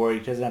game where he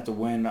doesn't have to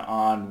win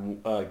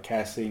on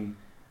casting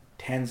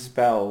 10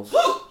 spells.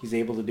 He's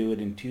able to do it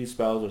in 2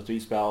 spells or 3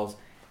 spells,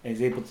 and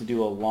he's able to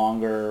do a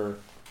longer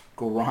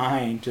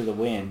grind to the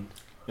win.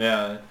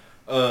 Yeah.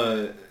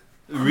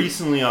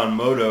 Recently on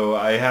Moto,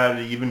 I had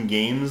even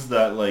games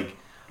that, like,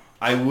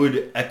 I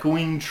would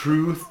Echoing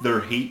Truth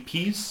their hate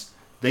piece,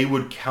 they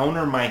would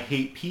counter my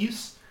hate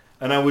piece,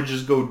 and I would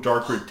just go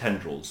Darkroot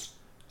Tendrils.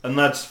 And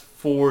that's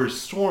 4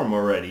 Storm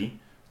already.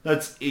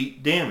 That's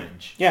 8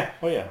 damage. Yeah,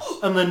 oh yeah.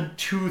 And then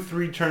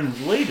 2-3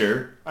 turns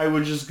later, I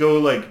would just go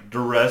like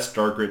Duress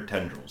Darkroot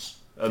Tendrils.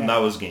 And that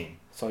was game.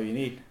 That's all you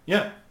need.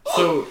 Yeah.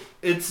 So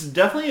it's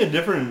definitely a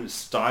different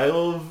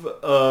style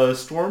of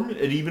Storm.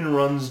 It even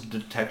runs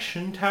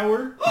Detection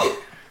Tower,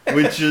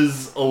 which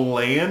is a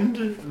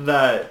land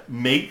that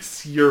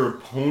makes your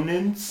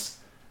opponents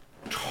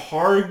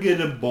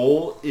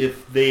targetable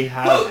if they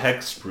have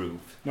hexproof.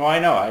 No, I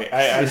know.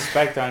 I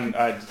spec'd on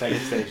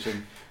Detection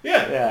Station.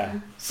 Yeah.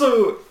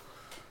 So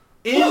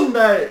in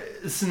that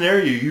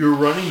scenario, you're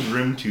running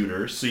Grim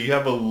Tutor, so you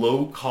have a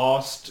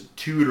low-cost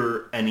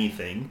tutor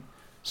anything.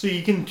 So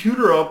you can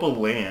tutor up a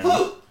land,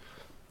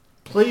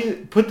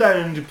 put that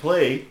into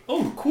play.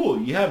 Oh, cool,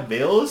 you have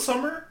Veil of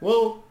Summer?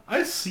 Well,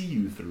 I see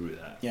you through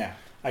that. Yeah,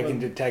 I can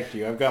detect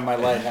you. I've got my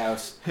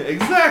Lighthouse.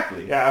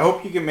 Exactly. Yeah, I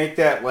hope you can make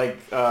that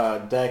like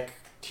deck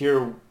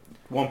tier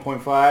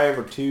 1.5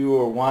 or 2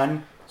 or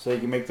 1, so you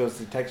can make those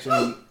detection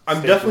I'm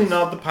stations. definitely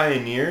not the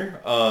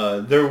pioneer.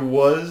 There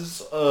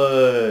was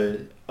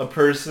a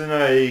person,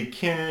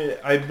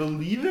 I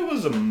believe it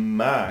was a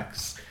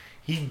Max.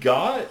 He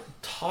got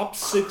top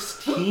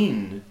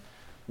 16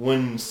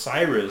 when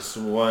Cyrus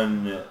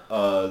won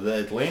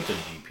the Atlanta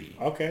GP.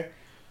 Okay.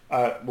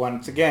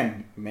 Once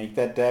again, make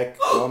that deck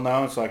well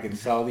known so I can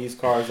sell these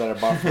cards that are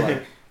bought for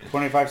like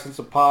 25 cents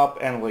a pop,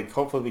 and like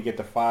hopefully we get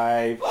to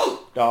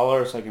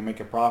 $5 so I can make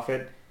a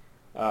profit.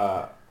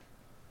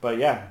 But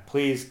yeah,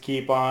 please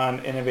keep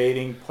on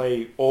innovating.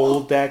 Play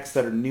old decks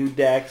that are new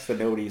decks that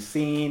nobody's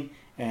seen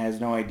and has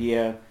no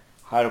idea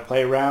how to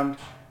play around.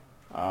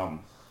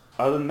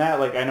 Other than that,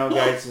 like I know,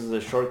 guys, this is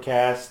a short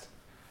cast.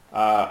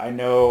 I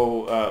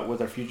know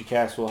with our future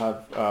cast we'll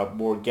have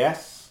more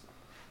guests,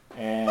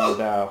 and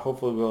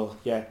hopefully we'll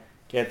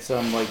get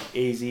some like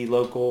AZ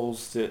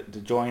locals to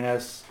join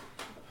us,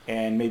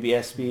 and maybe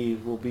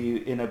SB will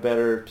be in a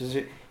better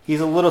position. He's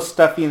a little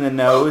stuffy in the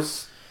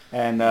nose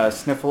and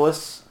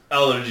sniffleless.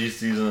 Allergy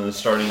season is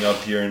starting up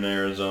here in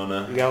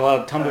Arizona. We got a lot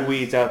of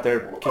tumbleweeds out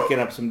there kicking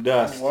up some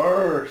dust.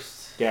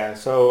 Worst. Yeah,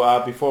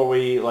 so before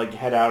we like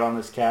head out on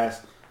this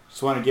cast,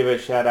 just want to give a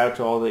shout out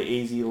to all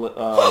the AZ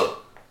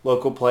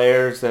local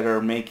players that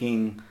are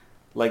making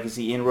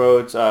legacy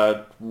inroads.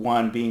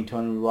 One being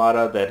Tony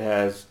Murata, that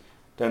has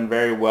done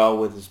very well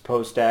with his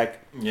post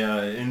deck.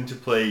 Yeah, into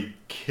play,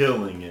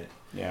 killing it.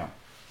 Yeah.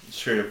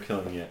 Straight up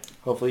killing it.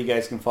 Hopefully you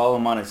guys can follow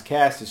him on his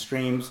cast, his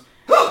streams,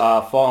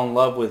 fall in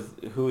love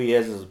with who he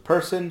is as a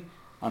person,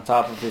 on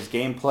top of his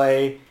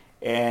gameplay,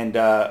 and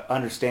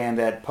understand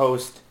that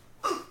Post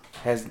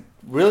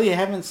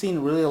haven't seen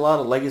really a lot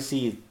of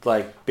legacy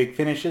like big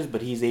finishes,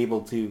 but he's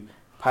able to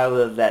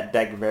pilot that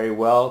deck very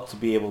well to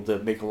be able to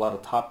make a lot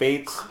of top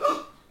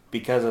 8s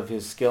because of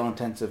his skill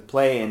intensive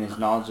play and his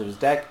knowledge of his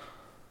deck,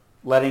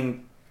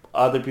 letting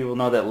other people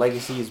know that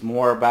legacy is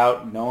more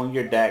about knowing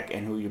your deck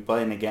and who you're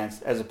playing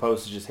against as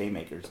opposed to just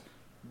haymakers.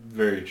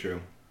 Very true.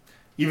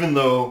 Even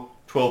though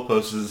 12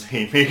 posts is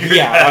haymaker.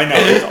 Yeah, I know.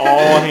 It's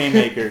all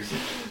haymakers.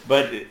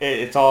 But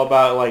it's all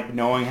about like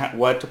knowing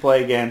what to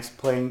play against,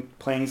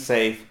 playing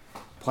safe,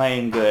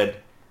 playing good.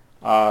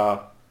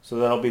 So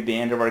that'll be the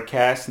end of our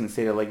cast in the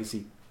State of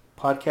Legacy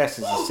podcast. This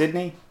is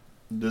Sydney.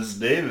 This is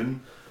David.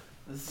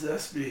 This is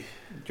SB.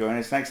 Join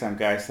us next time,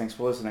 guys. Thanks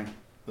for listening.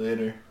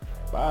 Later.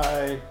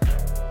 Bye.